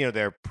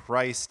 they're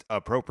priced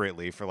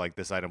appropriately for like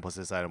this item plus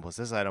this item plus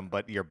this item,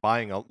 but you're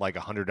buying like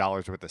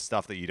 $100 worth of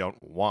stuff that you don't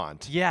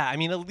want. Yeah, I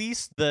mean, at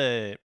least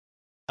the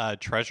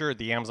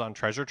the Amazon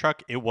treasure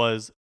truck, it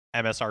was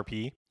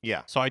MSRP.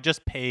 Yeah. So I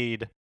just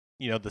paid,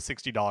 the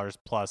 $60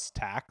 plus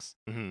tax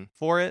mm-hmm.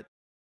 for it.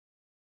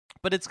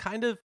 But it's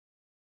kind of,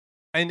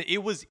 and it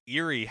was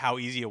eerie how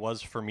easy it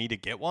was for me to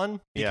get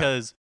one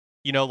because,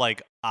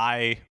 like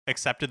I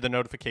accepted the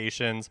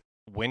notifications,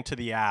 went to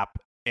the app,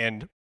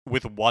 and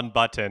with one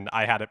button,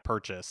 I had it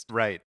purchased.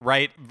 Right.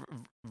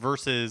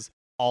 Versus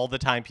all the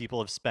time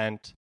people have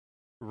spent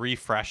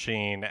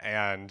refreshing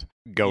and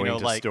going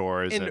to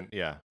stores. And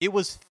yeah. It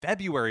was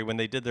February when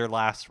they did their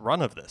last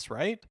run of this,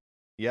 right?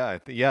 Yeah.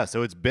 Yeah.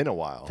 So it's been a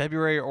while.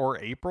 February or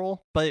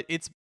April. But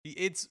it's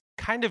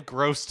kind of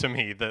gross to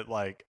me that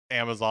like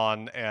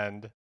Amazon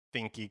and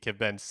ThinkGeek have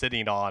been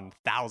sitting on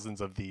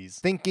thousands of these.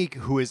 ThinkGeek,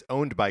 who is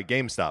owned by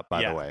GameStop,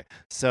 by the way.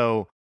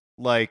 So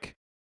like,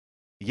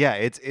 yeah,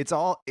 it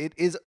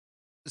is.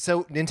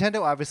 So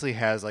Nintendo obviously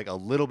has like a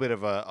little bit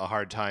of a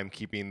hard time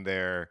keeping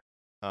their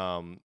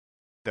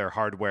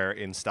hardware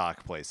in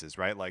stock places,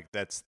 right? Like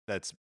that's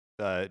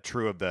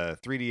true of the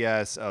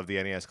 3DS, of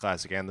the NES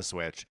Classic, and the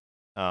Switch,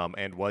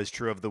 and was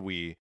true of the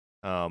Wii.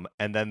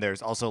 And then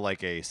there's also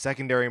like a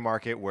secondary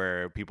market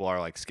where people are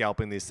like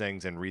scalping these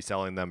things and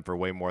reselling them for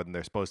way more than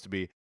they're supposed to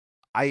be.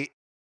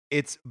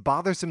 It's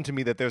bothersome to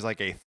me that there's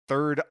like a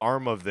third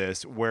arm of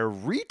this where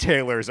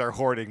retailers are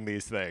hoarding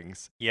these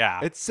things. Yeah.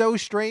 It's so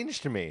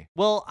strange to me.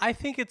 Well, I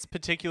think it's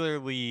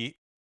particularly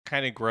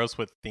kind of gross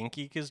what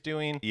ThinkGeek is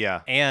doing.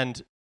 Yeah.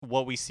 And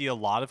what we see a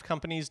lot of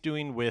companies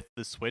doing with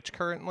the Switch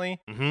currently,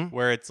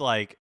 where it's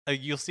like,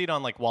 you'll see it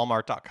on like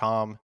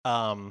Walmart.com,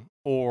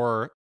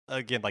 or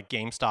again, like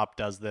GameStop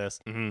does this,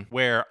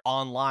 where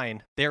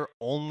online they're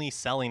only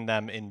selling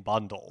them in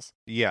bundles.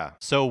 Yeah.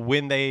 So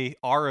when they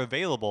are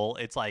available,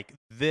 it's like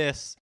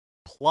this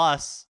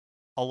plus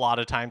a lot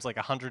of times like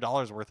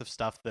 $100 worth of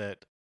stuff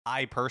that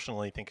I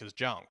personally think is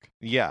junk.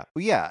 Yeah.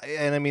 Yeah.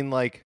 And I mean,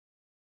 like,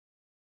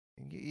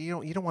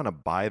 you don't want to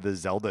buy the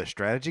Zelda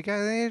strategy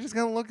guide. You're just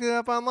gonna look it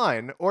up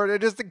online or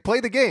just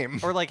play the game.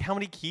 Or like, how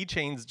many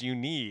keychains do you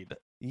need?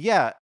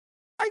 Yeah.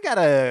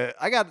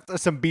 I got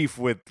some beef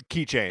with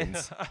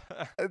keychains.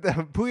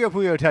 The Puyo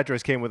Puyo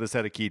Tetris came with a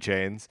set of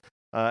keychains,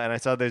 and I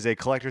saw there's a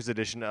collector's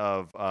edition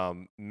of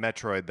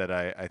Metroid that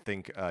I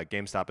think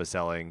GameStop is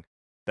selling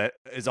that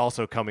is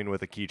also coming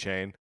with a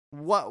keychain.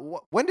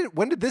 What when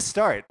did this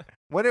start?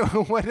 When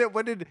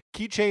did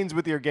keychains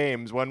with your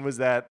games? When did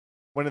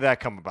that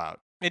come about?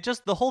 It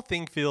just the whole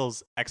thing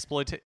feels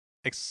exploitative.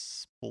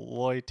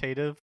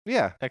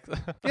 Yeah,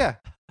 yeah.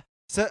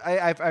 So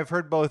I've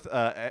heard both.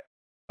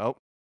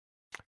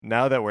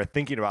 Now that we're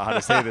thinking about how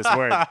to say this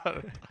word,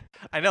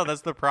 I know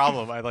that's the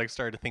problem. I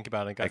started to think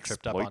about it and got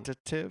tripped up on.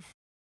 Exploitative.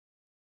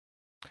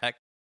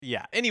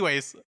 Yeah.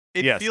 Anyways,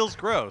 it Yes. feels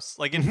gross.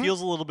 Like it Mhm.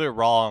 feels a little bit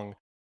wrong,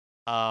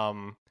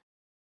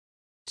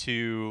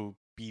 to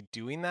be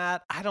doing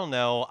that. I don't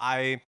know.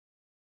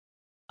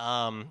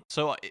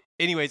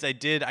 Anyways,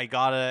 I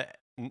got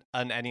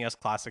an NES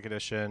Classic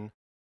Edition.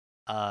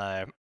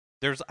 I'm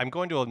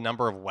going to a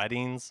number of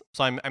weddings,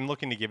 so I'm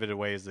looking to give it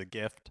away as a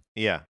gift.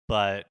 Yeah.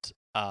 But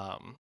I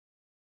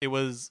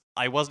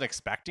wasn't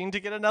expecting to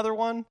get another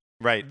one.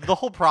 Right. The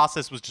whole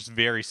process was just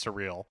very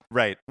surreal.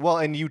 Right. Well,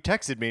 and you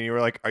texted me and you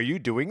were like, "Are you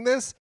doing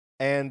this?"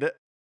 And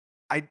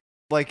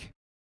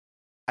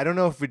I don't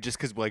know if it just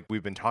because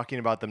we've been talking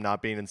about them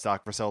not being in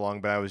stock for so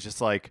long, but I was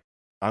just like,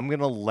 I'm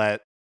gonna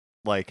let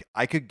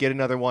I could get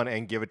another one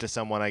and give it to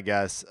someone, I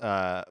guess.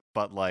 But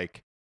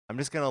I'm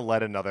just gonna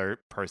let another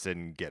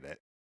person get it.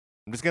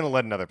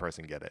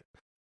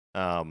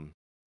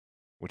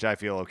 Which I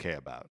feel okay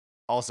about.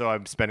 Also,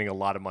 I'm spending a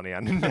lot of money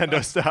on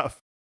Nintendo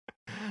stuff.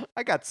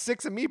 I got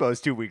 6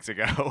 amiibos 2 weeks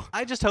ago.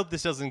 I just hope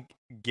this doesn't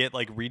get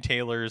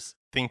retailers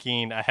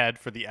thinking ahead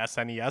for the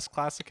SNES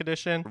Classic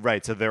Edition.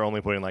 Right, so they're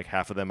only putting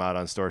half of them out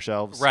on store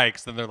shelves. Right,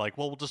 because then they're like,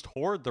 well, we'll just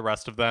hoard the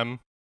rest of them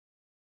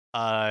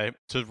to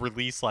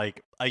release a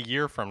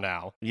year from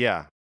now.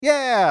 Yeah.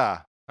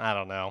 Yeah. I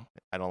don't know.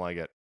 I don't like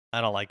it.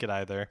 I don't like it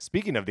either.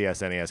 Speaking of the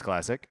SNES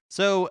Classic.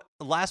 So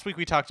last week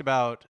we talked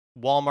about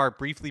Walmart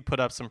briefly put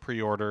up some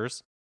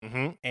pre-orders,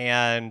 Mm-hmm.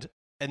 and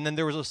then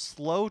there was a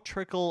slow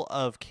trickle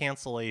of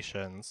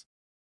cancellations.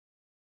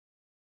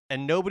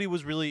 And nobody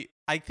was really,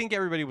 I think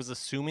everybody was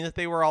assuming that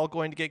they were all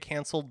going to get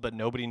canceled, but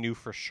nobody knew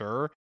for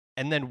sure.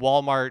 And then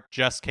Walmart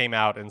just came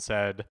out and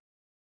said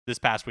this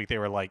past week, they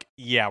were like,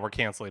 yeah, we're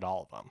canceling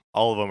all of them.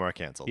 All of them are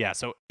canceled. Yeah,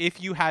 so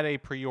if you had a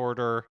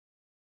pre-order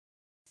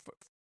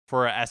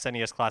for a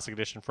SNES Classic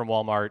Edition from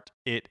Walmart,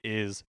 it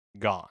is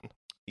gone.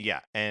 Yeah,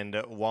 and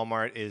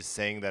Walmart is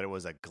saying that it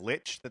was a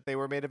glitch that they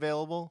were made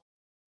available.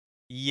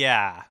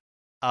 Yeah.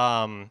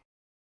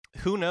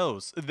 Who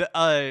knows?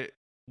 The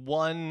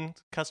one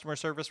customer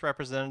service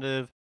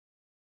representative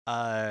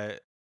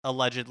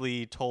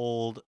allegedly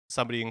told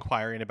somebody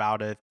inquiring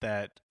about it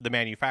that the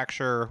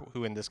manufacturer,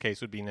 who in this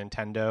case would be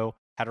Nintendo,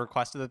 had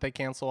requested that they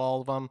cancel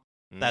all of them.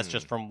 That's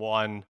just from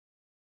one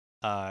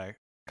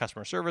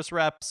customer service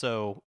rep,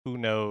 so who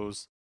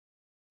knows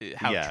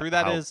how true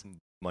that is.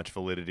 Much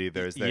validity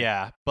there's there.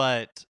 Yeah,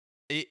 but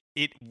it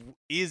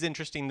is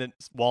interesting that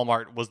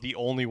Walmart was the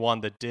only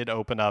one that did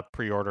open up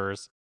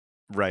pre-orders.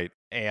 Right.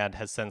 And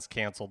has since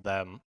canceled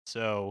them.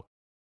 So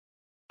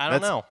I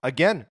don't know.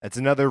 Again, it's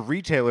another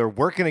retailer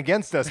working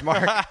against us,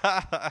 Mark.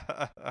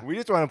 We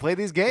just want to play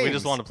these games. We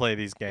just want to play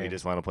these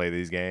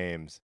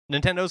games.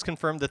 Nintendo's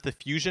confirmed that the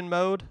Fusion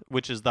mode,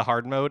 which is the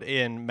hard mode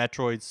in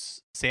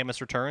Metroid's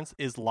Samus Returns,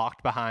 is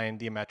locked behind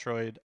the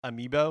Metroid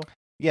amiibo.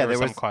 Yeah, there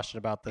was some question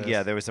about this.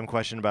 Yeah, there was some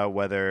question about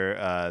whether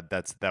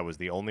that was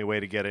the only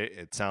way to get it.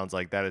 It sounds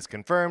like that is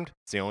confirmed.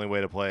 It's the only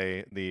way to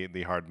play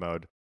the hard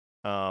mode.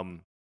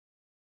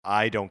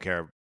 I don't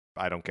care.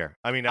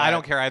 I mean, I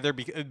don't care either,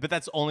 but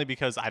that's only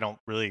because I don't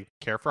really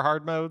care for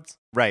hard modes.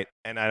 Right,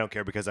 and I don't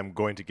care because I'm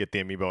going to get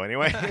the amiibo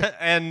anyway.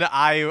 And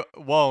I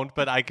won't,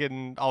 but I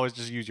can always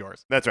just use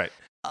yours. That's right.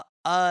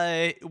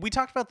 We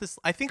talked about this.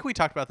 I think we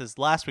talked about this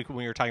last week when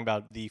we were talking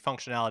about the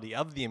functionality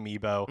of the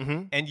amiibo,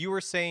 Mm-hmm. and you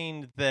were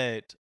saying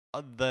that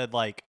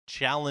the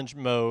challenge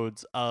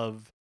modes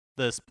of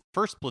the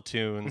first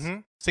Splatoon's Mm-hmm.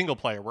 single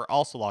player were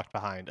also locked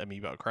behind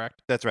amiibo,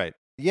 correct? That's right.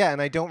 Yeah,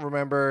 and I don't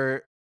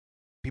remember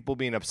people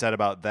being upset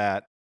about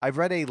that. I've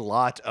read a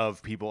lot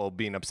of people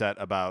being upset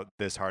about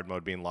this hard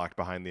mode being locked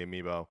behind the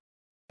amiibo,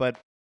 but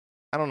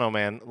I don't know,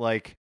 man.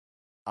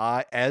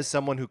 As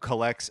someone who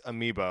collects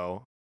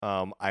amiibo,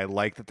 I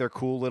like that they're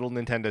cool little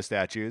Nintendo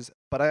statues,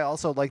 but I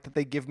also like that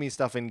they give me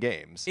stuff in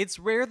games. It's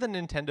rare that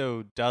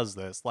Nintendo does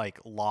this,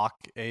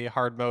 lock a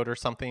hard mode or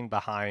something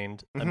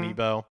behind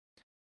amiibo.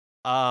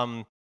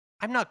 I'm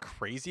not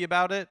crazy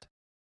about it.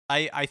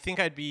 I think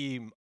I'd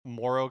be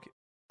more okay.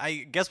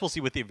 I guess we'll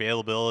see what the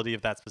availability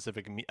of that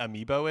specific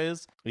amiibo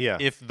is. Yeah.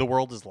 If the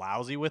world is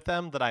lousy with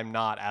them, that I'm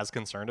not as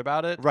concerned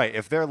about it. Right.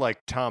 If they're like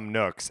Tom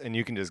Nooks and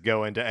you can just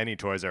go into any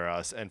Toys R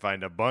Us and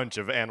find a bunch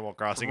of Animal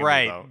Crossing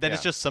amiibo. Then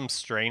it's just some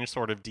strange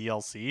sort of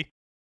DLC.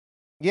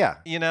 Yeah.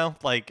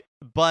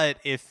 But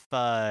if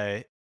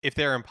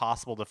they're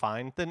impossible to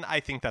find, then I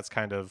think that's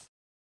kind of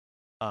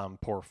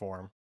poor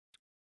form.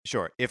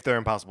 Sure. If they're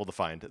impossible to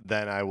find,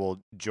 then I will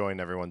join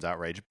everyone's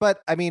outrage.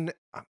 But I mean,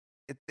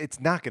 it's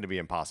not going to be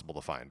impossible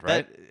to find,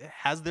 right?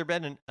 Has there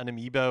been an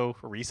amiibo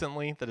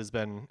recently that has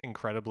been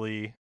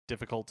incredibly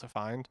difficult to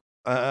find?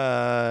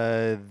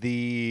 The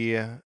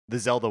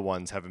Zelda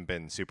ones haven't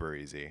been super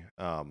easy.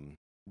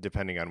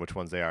 Depending on which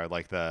ones they are,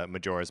 like the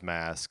Majora's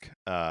Mask,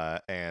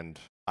 and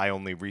I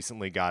only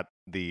recently got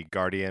the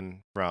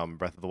Guardian from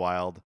Breath of the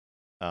Wild.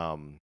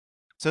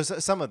 So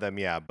some of them,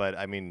 yeah, but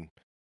I mean,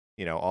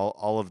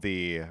 all of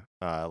the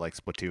like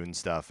Splatoon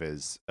stuff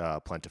is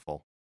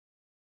plentiful.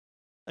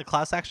 A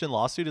class action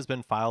lawsuit has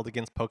been filed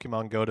against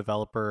Pokemon Go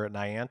developer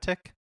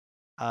Niantic.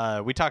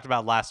 We talked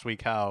about last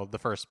week how the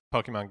first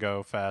Pokemon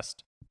Go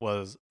Fest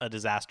was a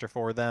disaster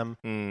for them,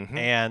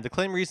 and the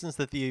claim reasons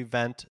that the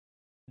event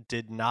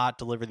did not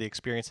deliver the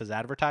experience as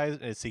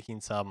advertised and is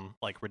seeking some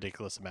like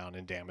ridiculous amount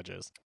in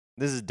damages.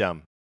 This is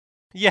dumb.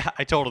 Yeah,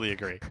 I totally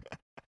agree.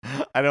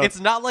 I don't. It's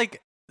not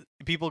like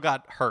people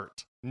got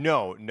hurt.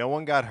 No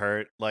one got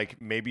hurt.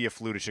 Like maybe you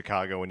flew to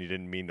Chicago when you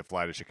didn't mean to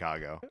fly to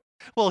Chicago.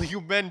 Well,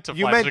 you meant to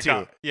fly to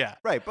Chicago. Yeah.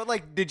 Right, but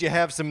like, did you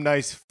have some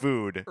nice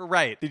food?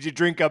 Right. Did you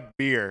drink a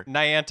beer?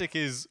 Niantic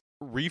is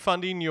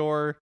refunding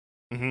your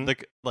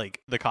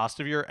the cost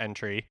of your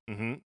entry.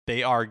 Mm-hmm.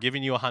 They are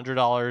giving you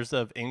 $100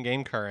 of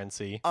in-game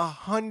currency.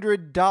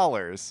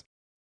 $100.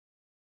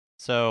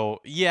 So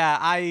yeah,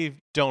 I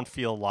don't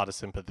feel a lot of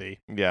sympathy.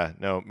 Yeah,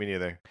 no, me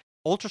neither.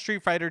 Ultra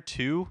Street Fighter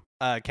 2,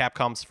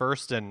 Capcom's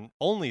first and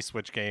only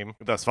Switch game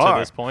thus far to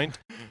this point,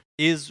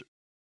 is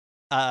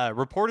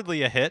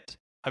reportedly a hit.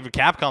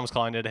 Capcom's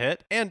calling it a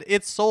hit, and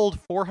it sold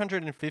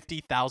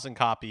 450,000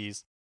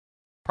 copies,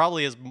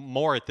 probably is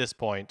more at this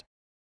point,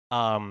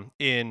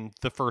 in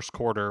the first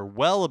quarter,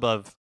 well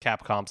above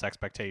Capcom's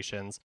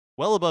expectations,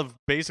 well above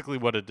basically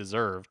what it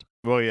deserved.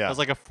 Well, yeah. It was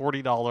like a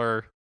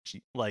 $40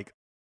 like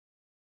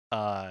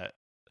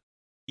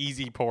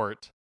easy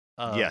port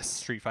of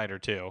Street Fighter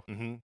 2.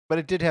 Mm-hmm. But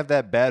it did have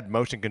that bad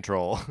motion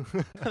control.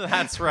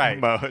 That's right.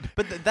 Mode.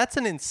 But that's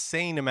an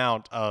insane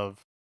amount of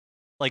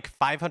like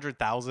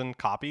 500,000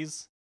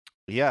 copies.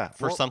 Yeah.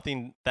 For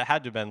something that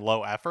had to have been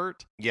low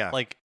effort. Yeah.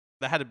 Like,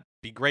 that had to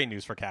be great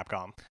news for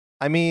Capcom.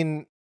 I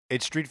mean,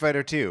 it's Street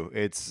Fighter 2.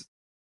 It's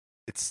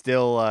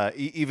still,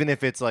 even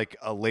if it's like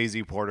a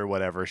lazy port or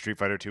whatever, Street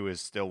Fighter 2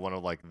 is still one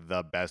of like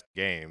the best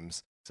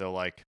games. So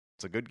like,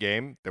 it's a good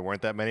game. There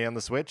weren't that many on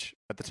the Switch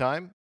at the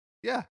time.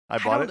 Yeah, I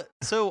bought it.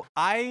 So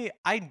I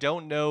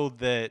don't know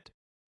that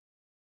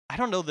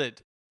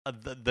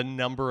the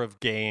number of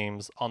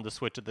games on the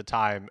Switch at the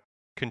time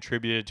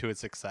contributed to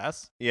its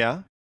success.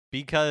 Yeah.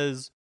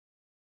 Because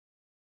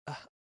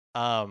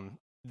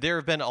there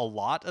have been a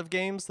lot of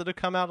games that have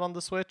come out on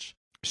the Switch.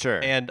 Sure.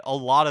 And a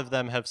lot of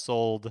them have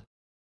sold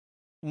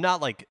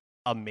not like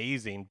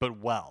amazing, but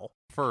well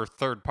for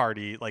third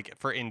party, like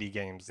for indie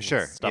games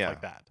and stuff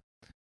like that.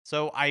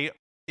 So I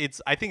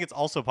think it's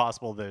also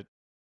possible that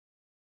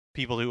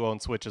people who own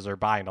Switches are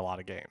buying a lot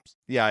of games.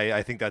 Yeah,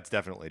 I think that's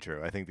definitely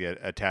true. I think the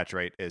attach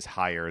rate is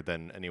higher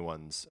than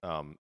anyone's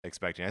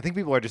expecting. I think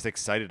people are just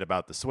excited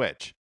about the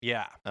Switch.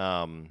 Yeah.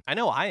 I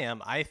know I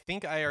am. I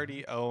think I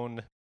already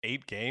own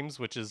 8 games,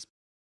 which is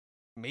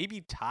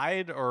maybe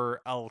tied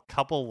or a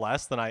couple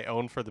less than I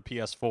own for the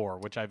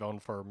PS4, which I've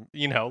owned for,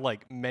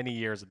 like many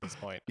years at this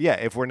point. Yeah,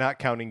 if we're not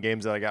counting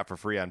games that I got for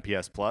free on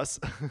PS Plus,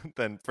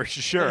 then for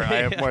sure I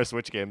have more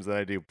Switch games than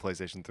I do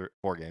PlayStation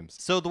 4 games.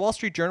 So the Wall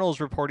Street Journal is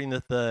reporting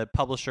that the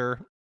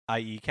publisher,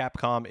 i.e.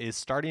 Capcom, is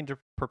starting to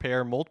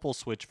prepare multiple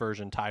Switch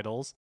version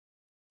titles.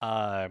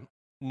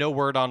 No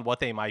word on what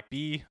they might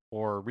be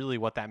or really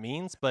what that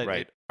means, but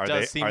it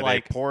does seem like... Are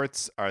they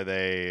ports? Are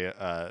they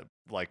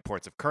like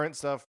ports of current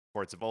stuff,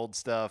 ports of old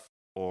stuff,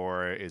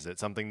 or is it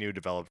something new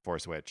developed for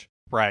Switch?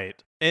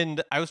 Right.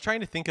 And I was trying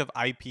to think of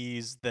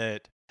IPs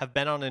that have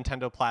been on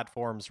Nintendo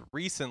platforms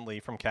recently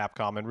from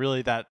Capcom, and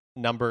really that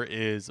number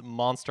is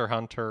Monster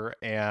Hunter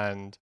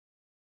and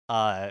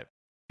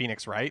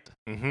Phoenix Wright,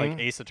 like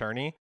Ace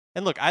Attorney.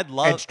 And look, I'd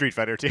love... And Street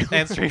Fighter 2.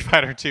 And Street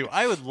Fighter 2.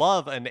 I would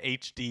love an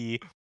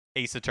HD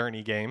Ace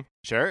Attorney game.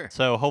 Sure.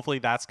 So hopefully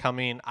that's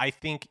coming. I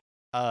think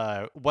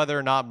whether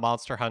or not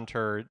Monster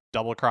Hunter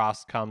Double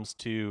Cross comes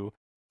to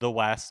the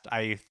West,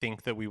 I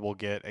think that we will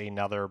get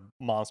another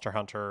Monster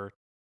Hunter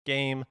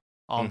game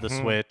on the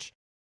Switch.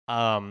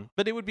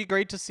 But it would be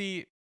great to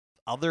see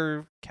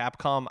other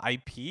Capcom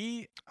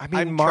IP. I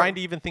mean, I'm trying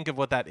to even think of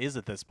what that is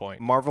at this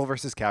point. Marvel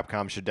vs.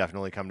 Capcom should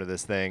definitely come to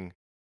this thing.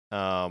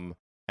 And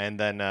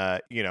then,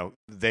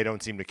 they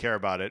don't seem to care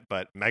about it,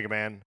 but Mega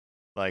Man,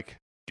 like,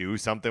 do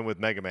something with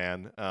Mega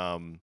Man.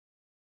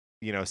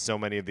 So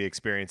many of the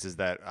experiences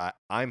that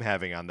I'm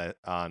having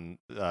on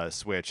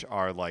Switch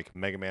are like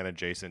Mega Man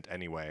adjacent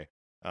anyway.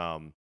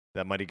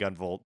 That Mighty Gun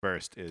Volt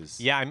Burst is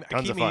I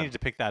keep meaning to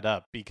pick that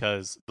up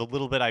because the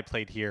little bit I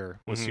played here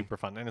was super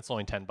fun, and it's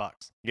only $10.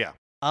 Yeah.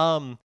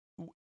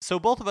 So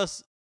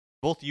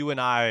both you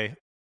and I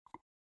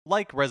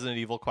like Resident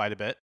Evil quite a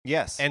bit.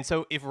 Yes. And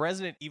so if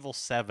Resident Evil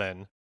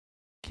 7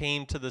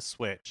 came to the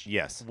Switch,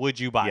 yes, would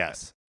you buy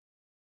it?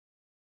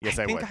 Yes,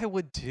 I think would. I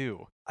would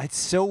too. It's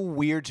so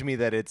weird to me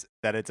that it's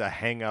a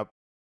hang up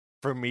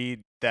for me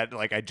that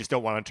like I just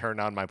don't want to turn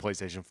on my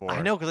PlayStation 4.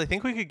 I know, because I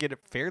think we could get it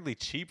fairly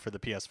cheap for the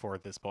PS4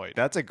 at this point.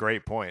 That's a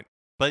great point.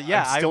 But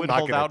yeah, I'm still I would not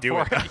hold gonna out do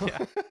for it.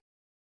 it.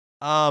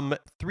 Yeah.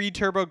 3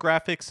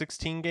 TurboGrafx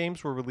 16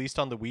 games were released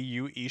on the Wii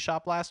U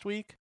eShop last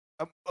week.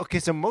 Okay,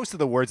 so most of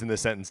the words in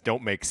this sentence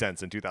don't make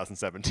sense in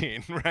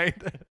 2017, right?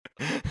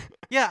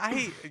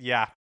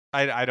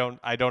 I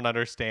don't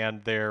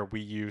understand their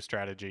Wii U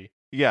strategy.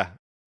 Yeah.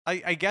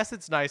 I guess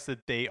it's nice that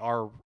they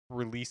are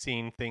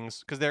releasing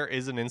things because there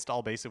is an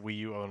install base of Wii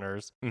U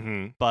owners,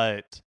 Mm-hmm.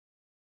 but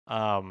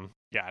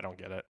yeah, I don't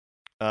get it.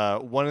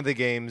 One of the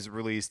games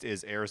released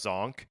is Air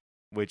Zonk,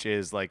 which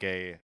is like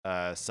a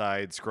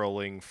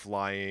side-scrolling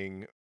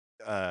flying.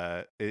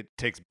 It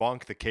takes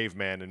Bonk the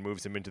caveman and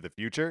moves him into the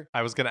future.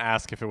 I was gonna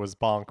ask if it was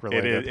Bonk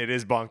related. It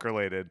is Bonk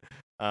related.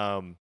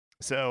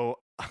 So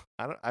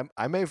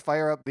I may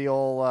fire up the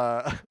old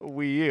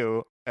Wii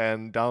U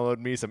and download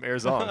me some Air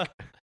Zonk.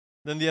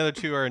 Then the other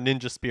two are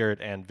Ninja Spirit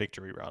and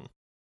Victory Run.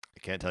 I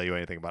can't tell you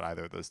anything about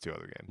either of those two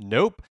other games.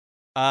 Nope.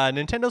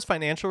 Nintendo's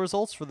financial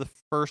results for the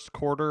first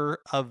quarter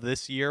of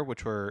this year,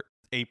 which were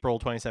April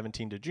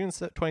 2017 to June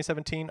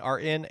 2017, are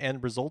in,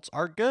 and results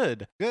are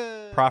good.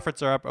 Good.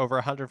 Profits are up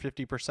over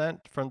 150%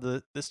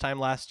 from this time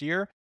last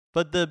year.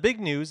 But the big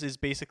news is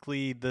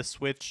basically the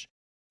Switch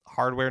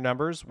hardware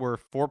numbers were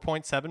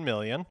 4.7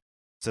 million.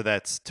 So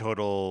that's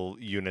total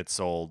units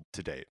sold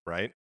to date,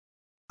 right?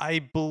 I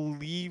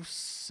believe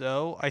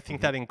so. I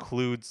think that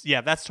includes,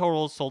 that's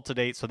total sold to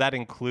date. So that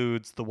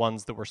includes the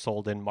ones that were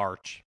sold in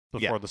March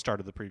before the start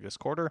of the previous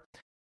quarter.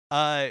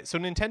 So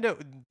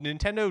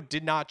Nintendo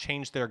did not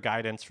change their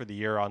guidance for the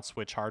year on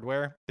Switch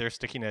hardware. They're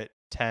sticking at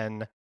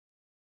 10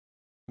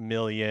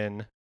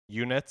 million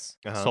units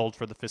sold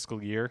for the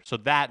fiscal year. So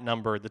that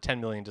number, the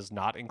 10 million, does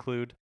not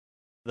include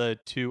the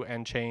 2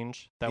 and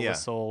change that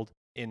was sold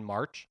in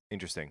March.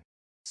 Interesting.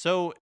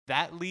 So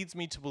that leads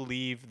me to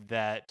believe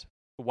that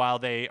while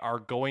they are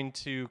going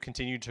to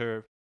continue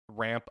to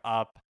ramp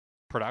up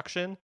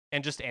production,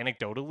 and just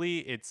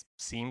anecdotally, it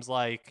seems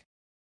like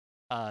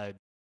the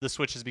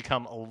Switch has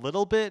become a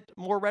little bit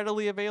more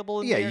readily available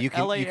in the LA you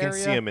can area.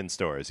 see them in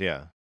stores,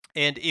 yeah.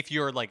 And if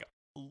you're like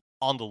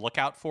on the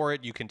lookout for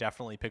it, you can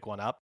definitely pick one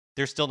up.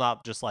 They're still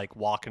not just like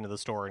walk into the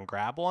store and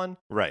grab one,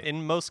 right?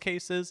 In most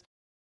cases.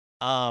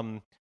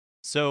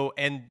 So,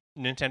 and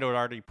Nintendo had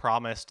already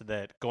promised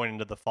that going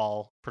into the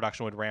fall,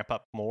 production would ramp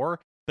up more.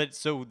 But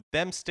so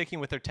them sticking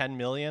with their 10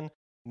 million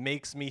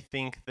makes me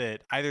think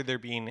that either they're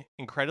being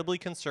incredibly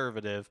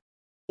conservative,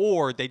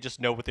 or they just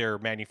know what their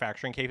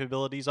manufacturing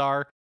capabilities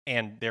are,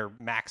 and they're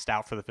maxed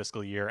out for the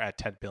fiscal year at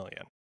 10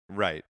 billion.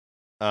 Right.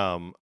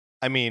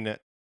 I mean,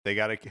 they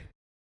gotta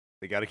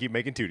keep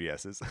making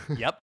 2DSs.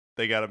 Yep.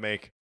 They gotta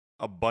make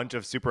a bunch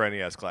of Super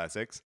NES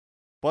classics.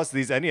 Plus,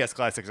 these NES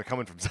classics are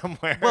coming from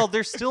somewhere. Well,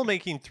 they're still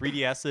making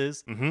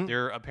 3DSs. Mm-hmm.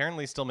 They're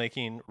apparently still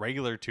making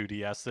regular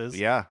 2DSs.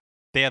 Yeah.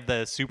 They have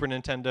the Super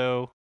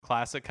Nintendo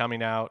Classic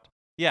coming out.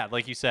 Yeah,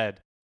 like you said.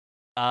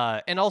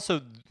 And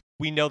also,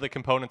 we know that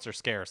components are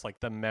scarce, like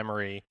the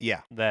memory.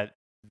 Yeah. That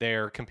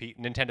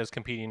Nintendo's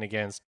competing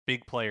against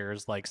big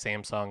players like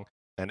Samsung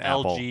and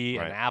LG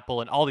Apple, and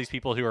Apple and all these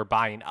people who are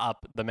buying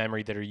up the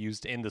memory that are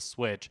used in the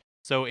Switch.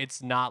 So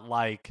it's not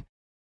like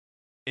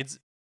it's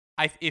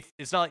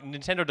not like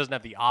Nintendo doesn't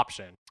have the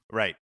option.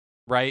 Right.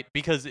 Right?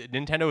 Because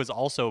Nintendo is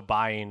also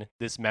buying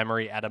this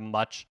memory at a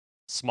much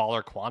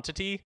smaller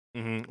quantity.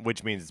 Mm-hmm.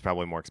 Which means it's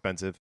probably more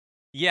expensive.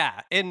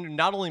 Yeah, and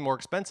not only more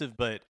expensive,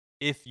 but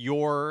if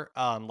you're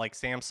like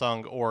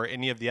Samsung or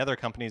any of the other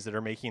companies that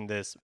are making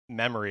this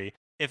memory,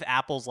 if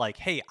Apple's like,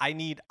 hey, I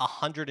need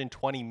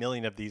 120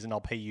 million of these and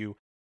I'll pay you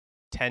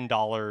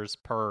 $10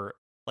 per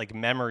like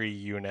memory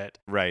unit.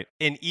 Right.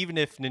 And even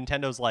if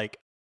Nintendo's like,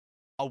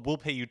 oh, we'll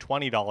pay you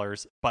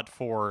 $20, but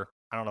for,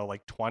 I don't know,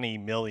 like 20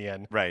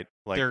 million. Right.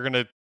 Like, they're going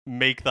to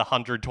make the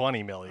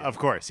 120 million. Of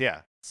course,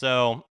 yeah.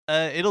 So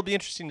it'll be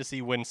interesting to see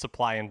when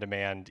supply and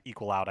demand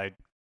equal out. I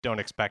don't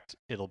expect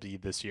it'll be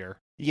this year.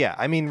 Yeah,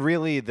 I mean,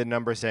 really, the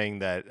number saying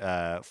that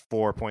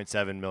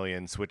 4.7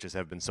 million Switches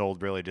have been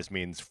sold really just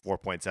means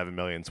 4.7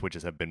 million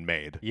Switches have been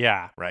made.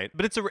 Yeah. Right?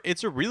 But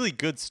it's a really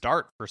good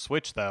start for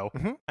Switch, though.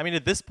 Mm-hmm. I mean,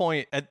 at this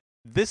point, at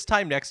this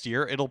time next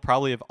year, it'll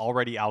probably have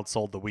already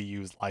outsold the Wii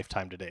U's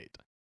lifetime to date.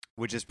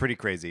 Which is pretty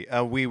crazy.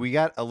 We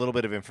got a little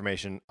bit of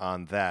information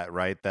on that,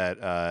 right? That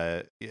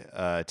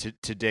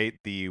to date,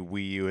 the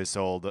Wii U has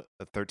sold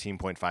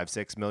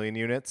 13.56 million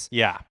units.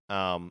 Yeah.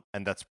 And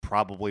that's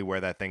probably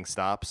where that thing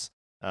stops.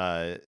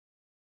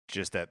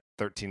 Just at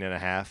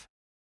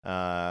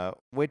 13.5,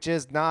 which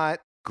is not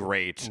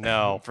great.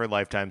 No. For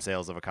lifetime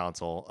sales of a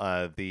console.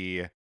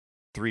 The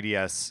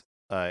 3DS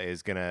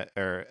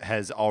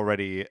has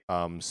already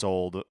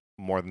sold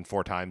more than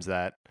 4 times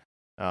that.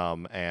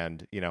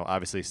 And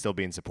obviously still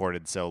being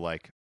supported, so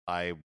like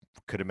I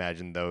could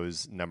imagine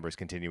those numbers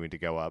continuing to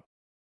go up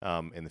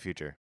in the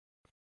future.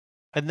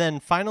 And then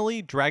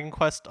finally, Dragon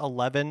Quest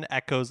XI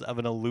Echoes of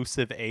an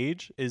Elusive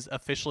Age is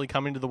officially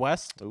coming to the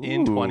West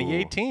in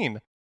 2018.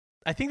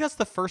 I think that's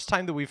the first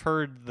time that we've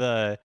heard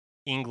the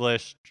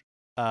English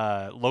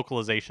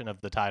localization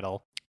of the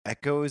title.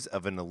 Echoes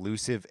of an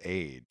Elusive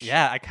Age.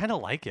 Yeah, I kind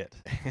of like it.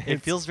 It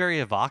It's- feels very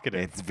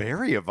evocative. It's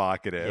very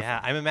evocative. Yeah,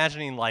 I'm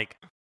imagining like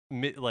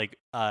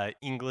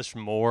English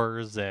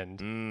moors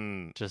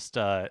and just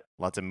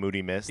Lots of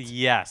moody mist.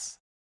 yes.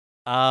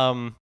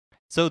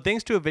 So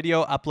thanks to a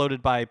video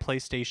uploaded by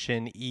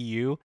PlayStation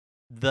EU,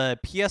 the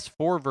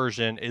PS4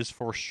 version is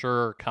for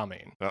sure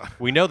coming.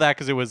 We know that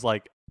because it was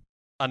like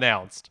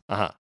announced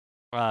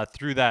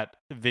through that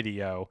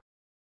video.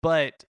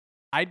 But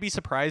I'd be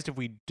surprised if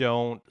we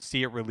don't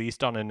see it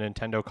released on a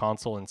Nintendo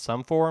console in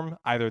some form,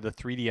 either the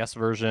 3DS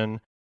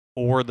version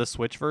or the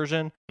Switch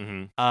version.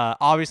 Mm-hmm.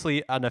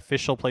 Obviously, an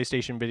official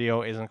PlayStation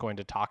video isn't going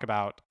to talk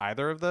about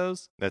either of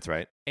those. That's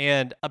right.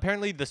 And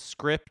apparently the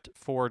script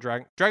for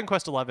Dragon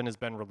Quest XI has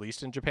been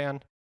released in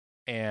Japan,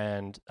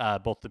 and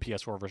both the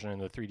PS4 version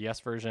and the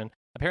 3DS version.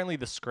 Apparently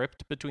the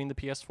script between the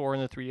PS4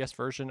 and the 3DS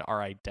version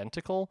are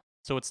identical,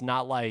 so it's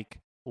not like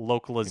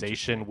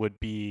localization would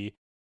be...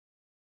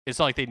 It's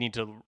not like they need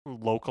to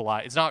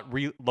localize... It's not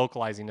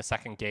localizing a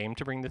second game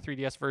to bring the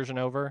 3DS version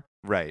over.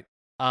 Right.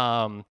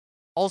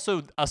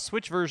 Also, a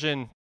Switch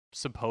version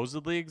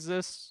supposedly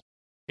exists.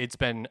 It's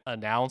been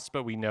announced,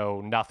 but we know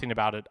nothing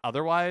about it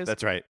otherwise.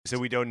 That's right. So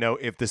we don't know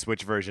if the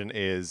Switch version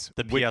is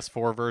the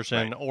PS4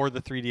 version right. or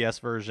the 3DS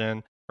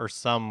version or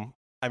some...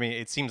 I mean,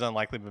 it seems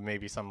unlikely, but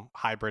maybe some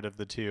hybrid of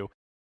the two.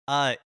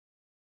 Or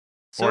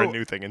a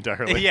new thing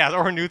entirely. Yeah,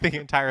 or a new thing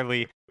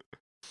entirely.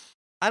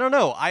 I don't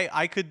know.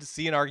 I could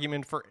see an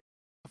argument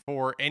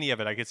for any of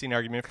it. I could see an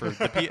argument for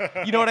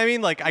the you know what I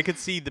mean? Like, I could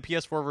see the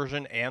PS4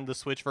 version and the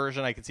Switch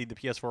version. I could see the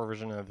PS4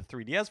 version and the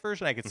 3DS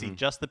version. I could see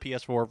just the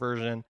PS4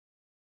 version.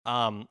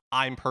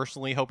 I'm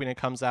personally hoping it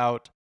comes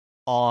out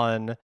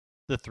on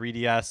the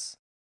 3DS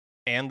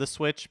and the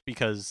Switch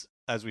because,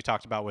 as we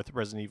talked about with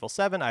Resident Evil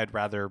 7, I'd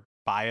rather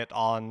buy it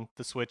on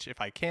the Switch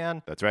if I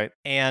can. That's right.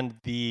 And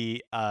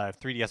the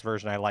 3DS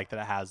version, I like that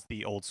it has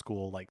the old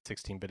school, like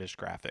 16-bit-ish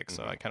graphics,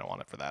 so I kind of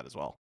want it for that as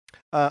well.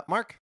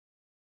 Mark,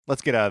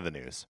 let's get out of the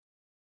news.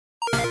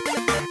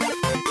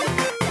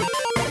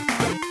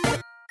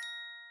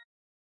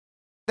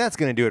 That's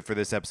going to do it for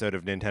this episode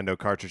of Nintendo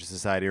Cartridge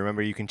Society.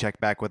 Remember, you can check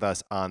back with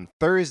us on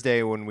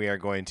Thursday when we are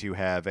going to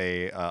have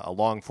a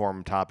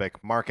long-form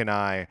topic. Mark and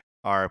I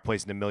are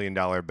placing $1 million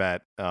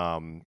bet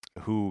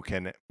who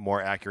can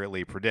more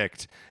accurately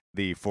predict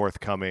the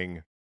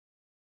forthcoming...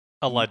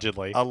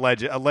 Allegedly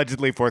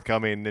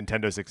forthcoming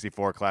Nintendo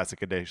 64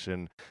 Classic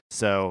Edition.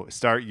 So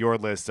start your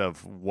list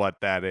of what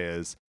that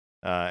is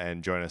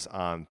and join us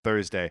on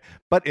Thursday.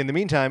 But in the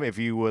meantime, if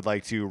you would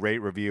like to rate,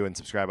 review, and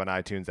subscribe on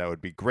iTunes, that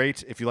would be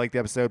great. If you like the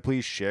episode,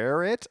 please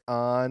share it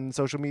on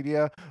social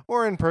media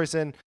or in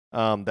person.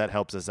 That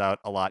helps us out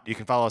a lot. You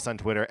can follow us on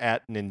Twitter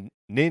at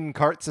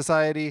NinCart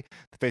Society.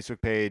 The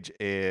Facebook page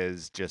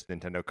is just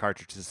Nintendo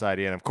Cartridge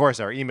Society. And of course,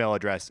 our email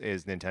address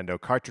is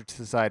Nintendo Cartridge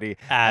Society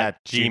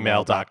at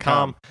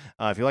gmail.com.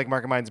 If you like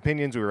Mark and Mine's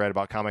opinions, we write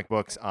about comic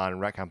books on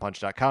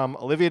retconpunch.com.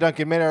 Olivia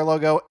Duncan made our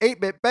logo.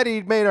 8-Bit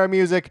Betty made our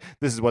music.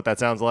 This is what that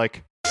sounds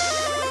like.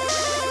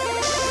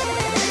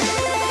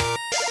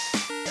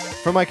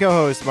 For my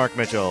co-host, Mark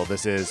Mitchell,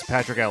 this is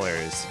Patrick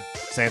Ellers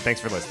saying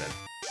thanks for listening.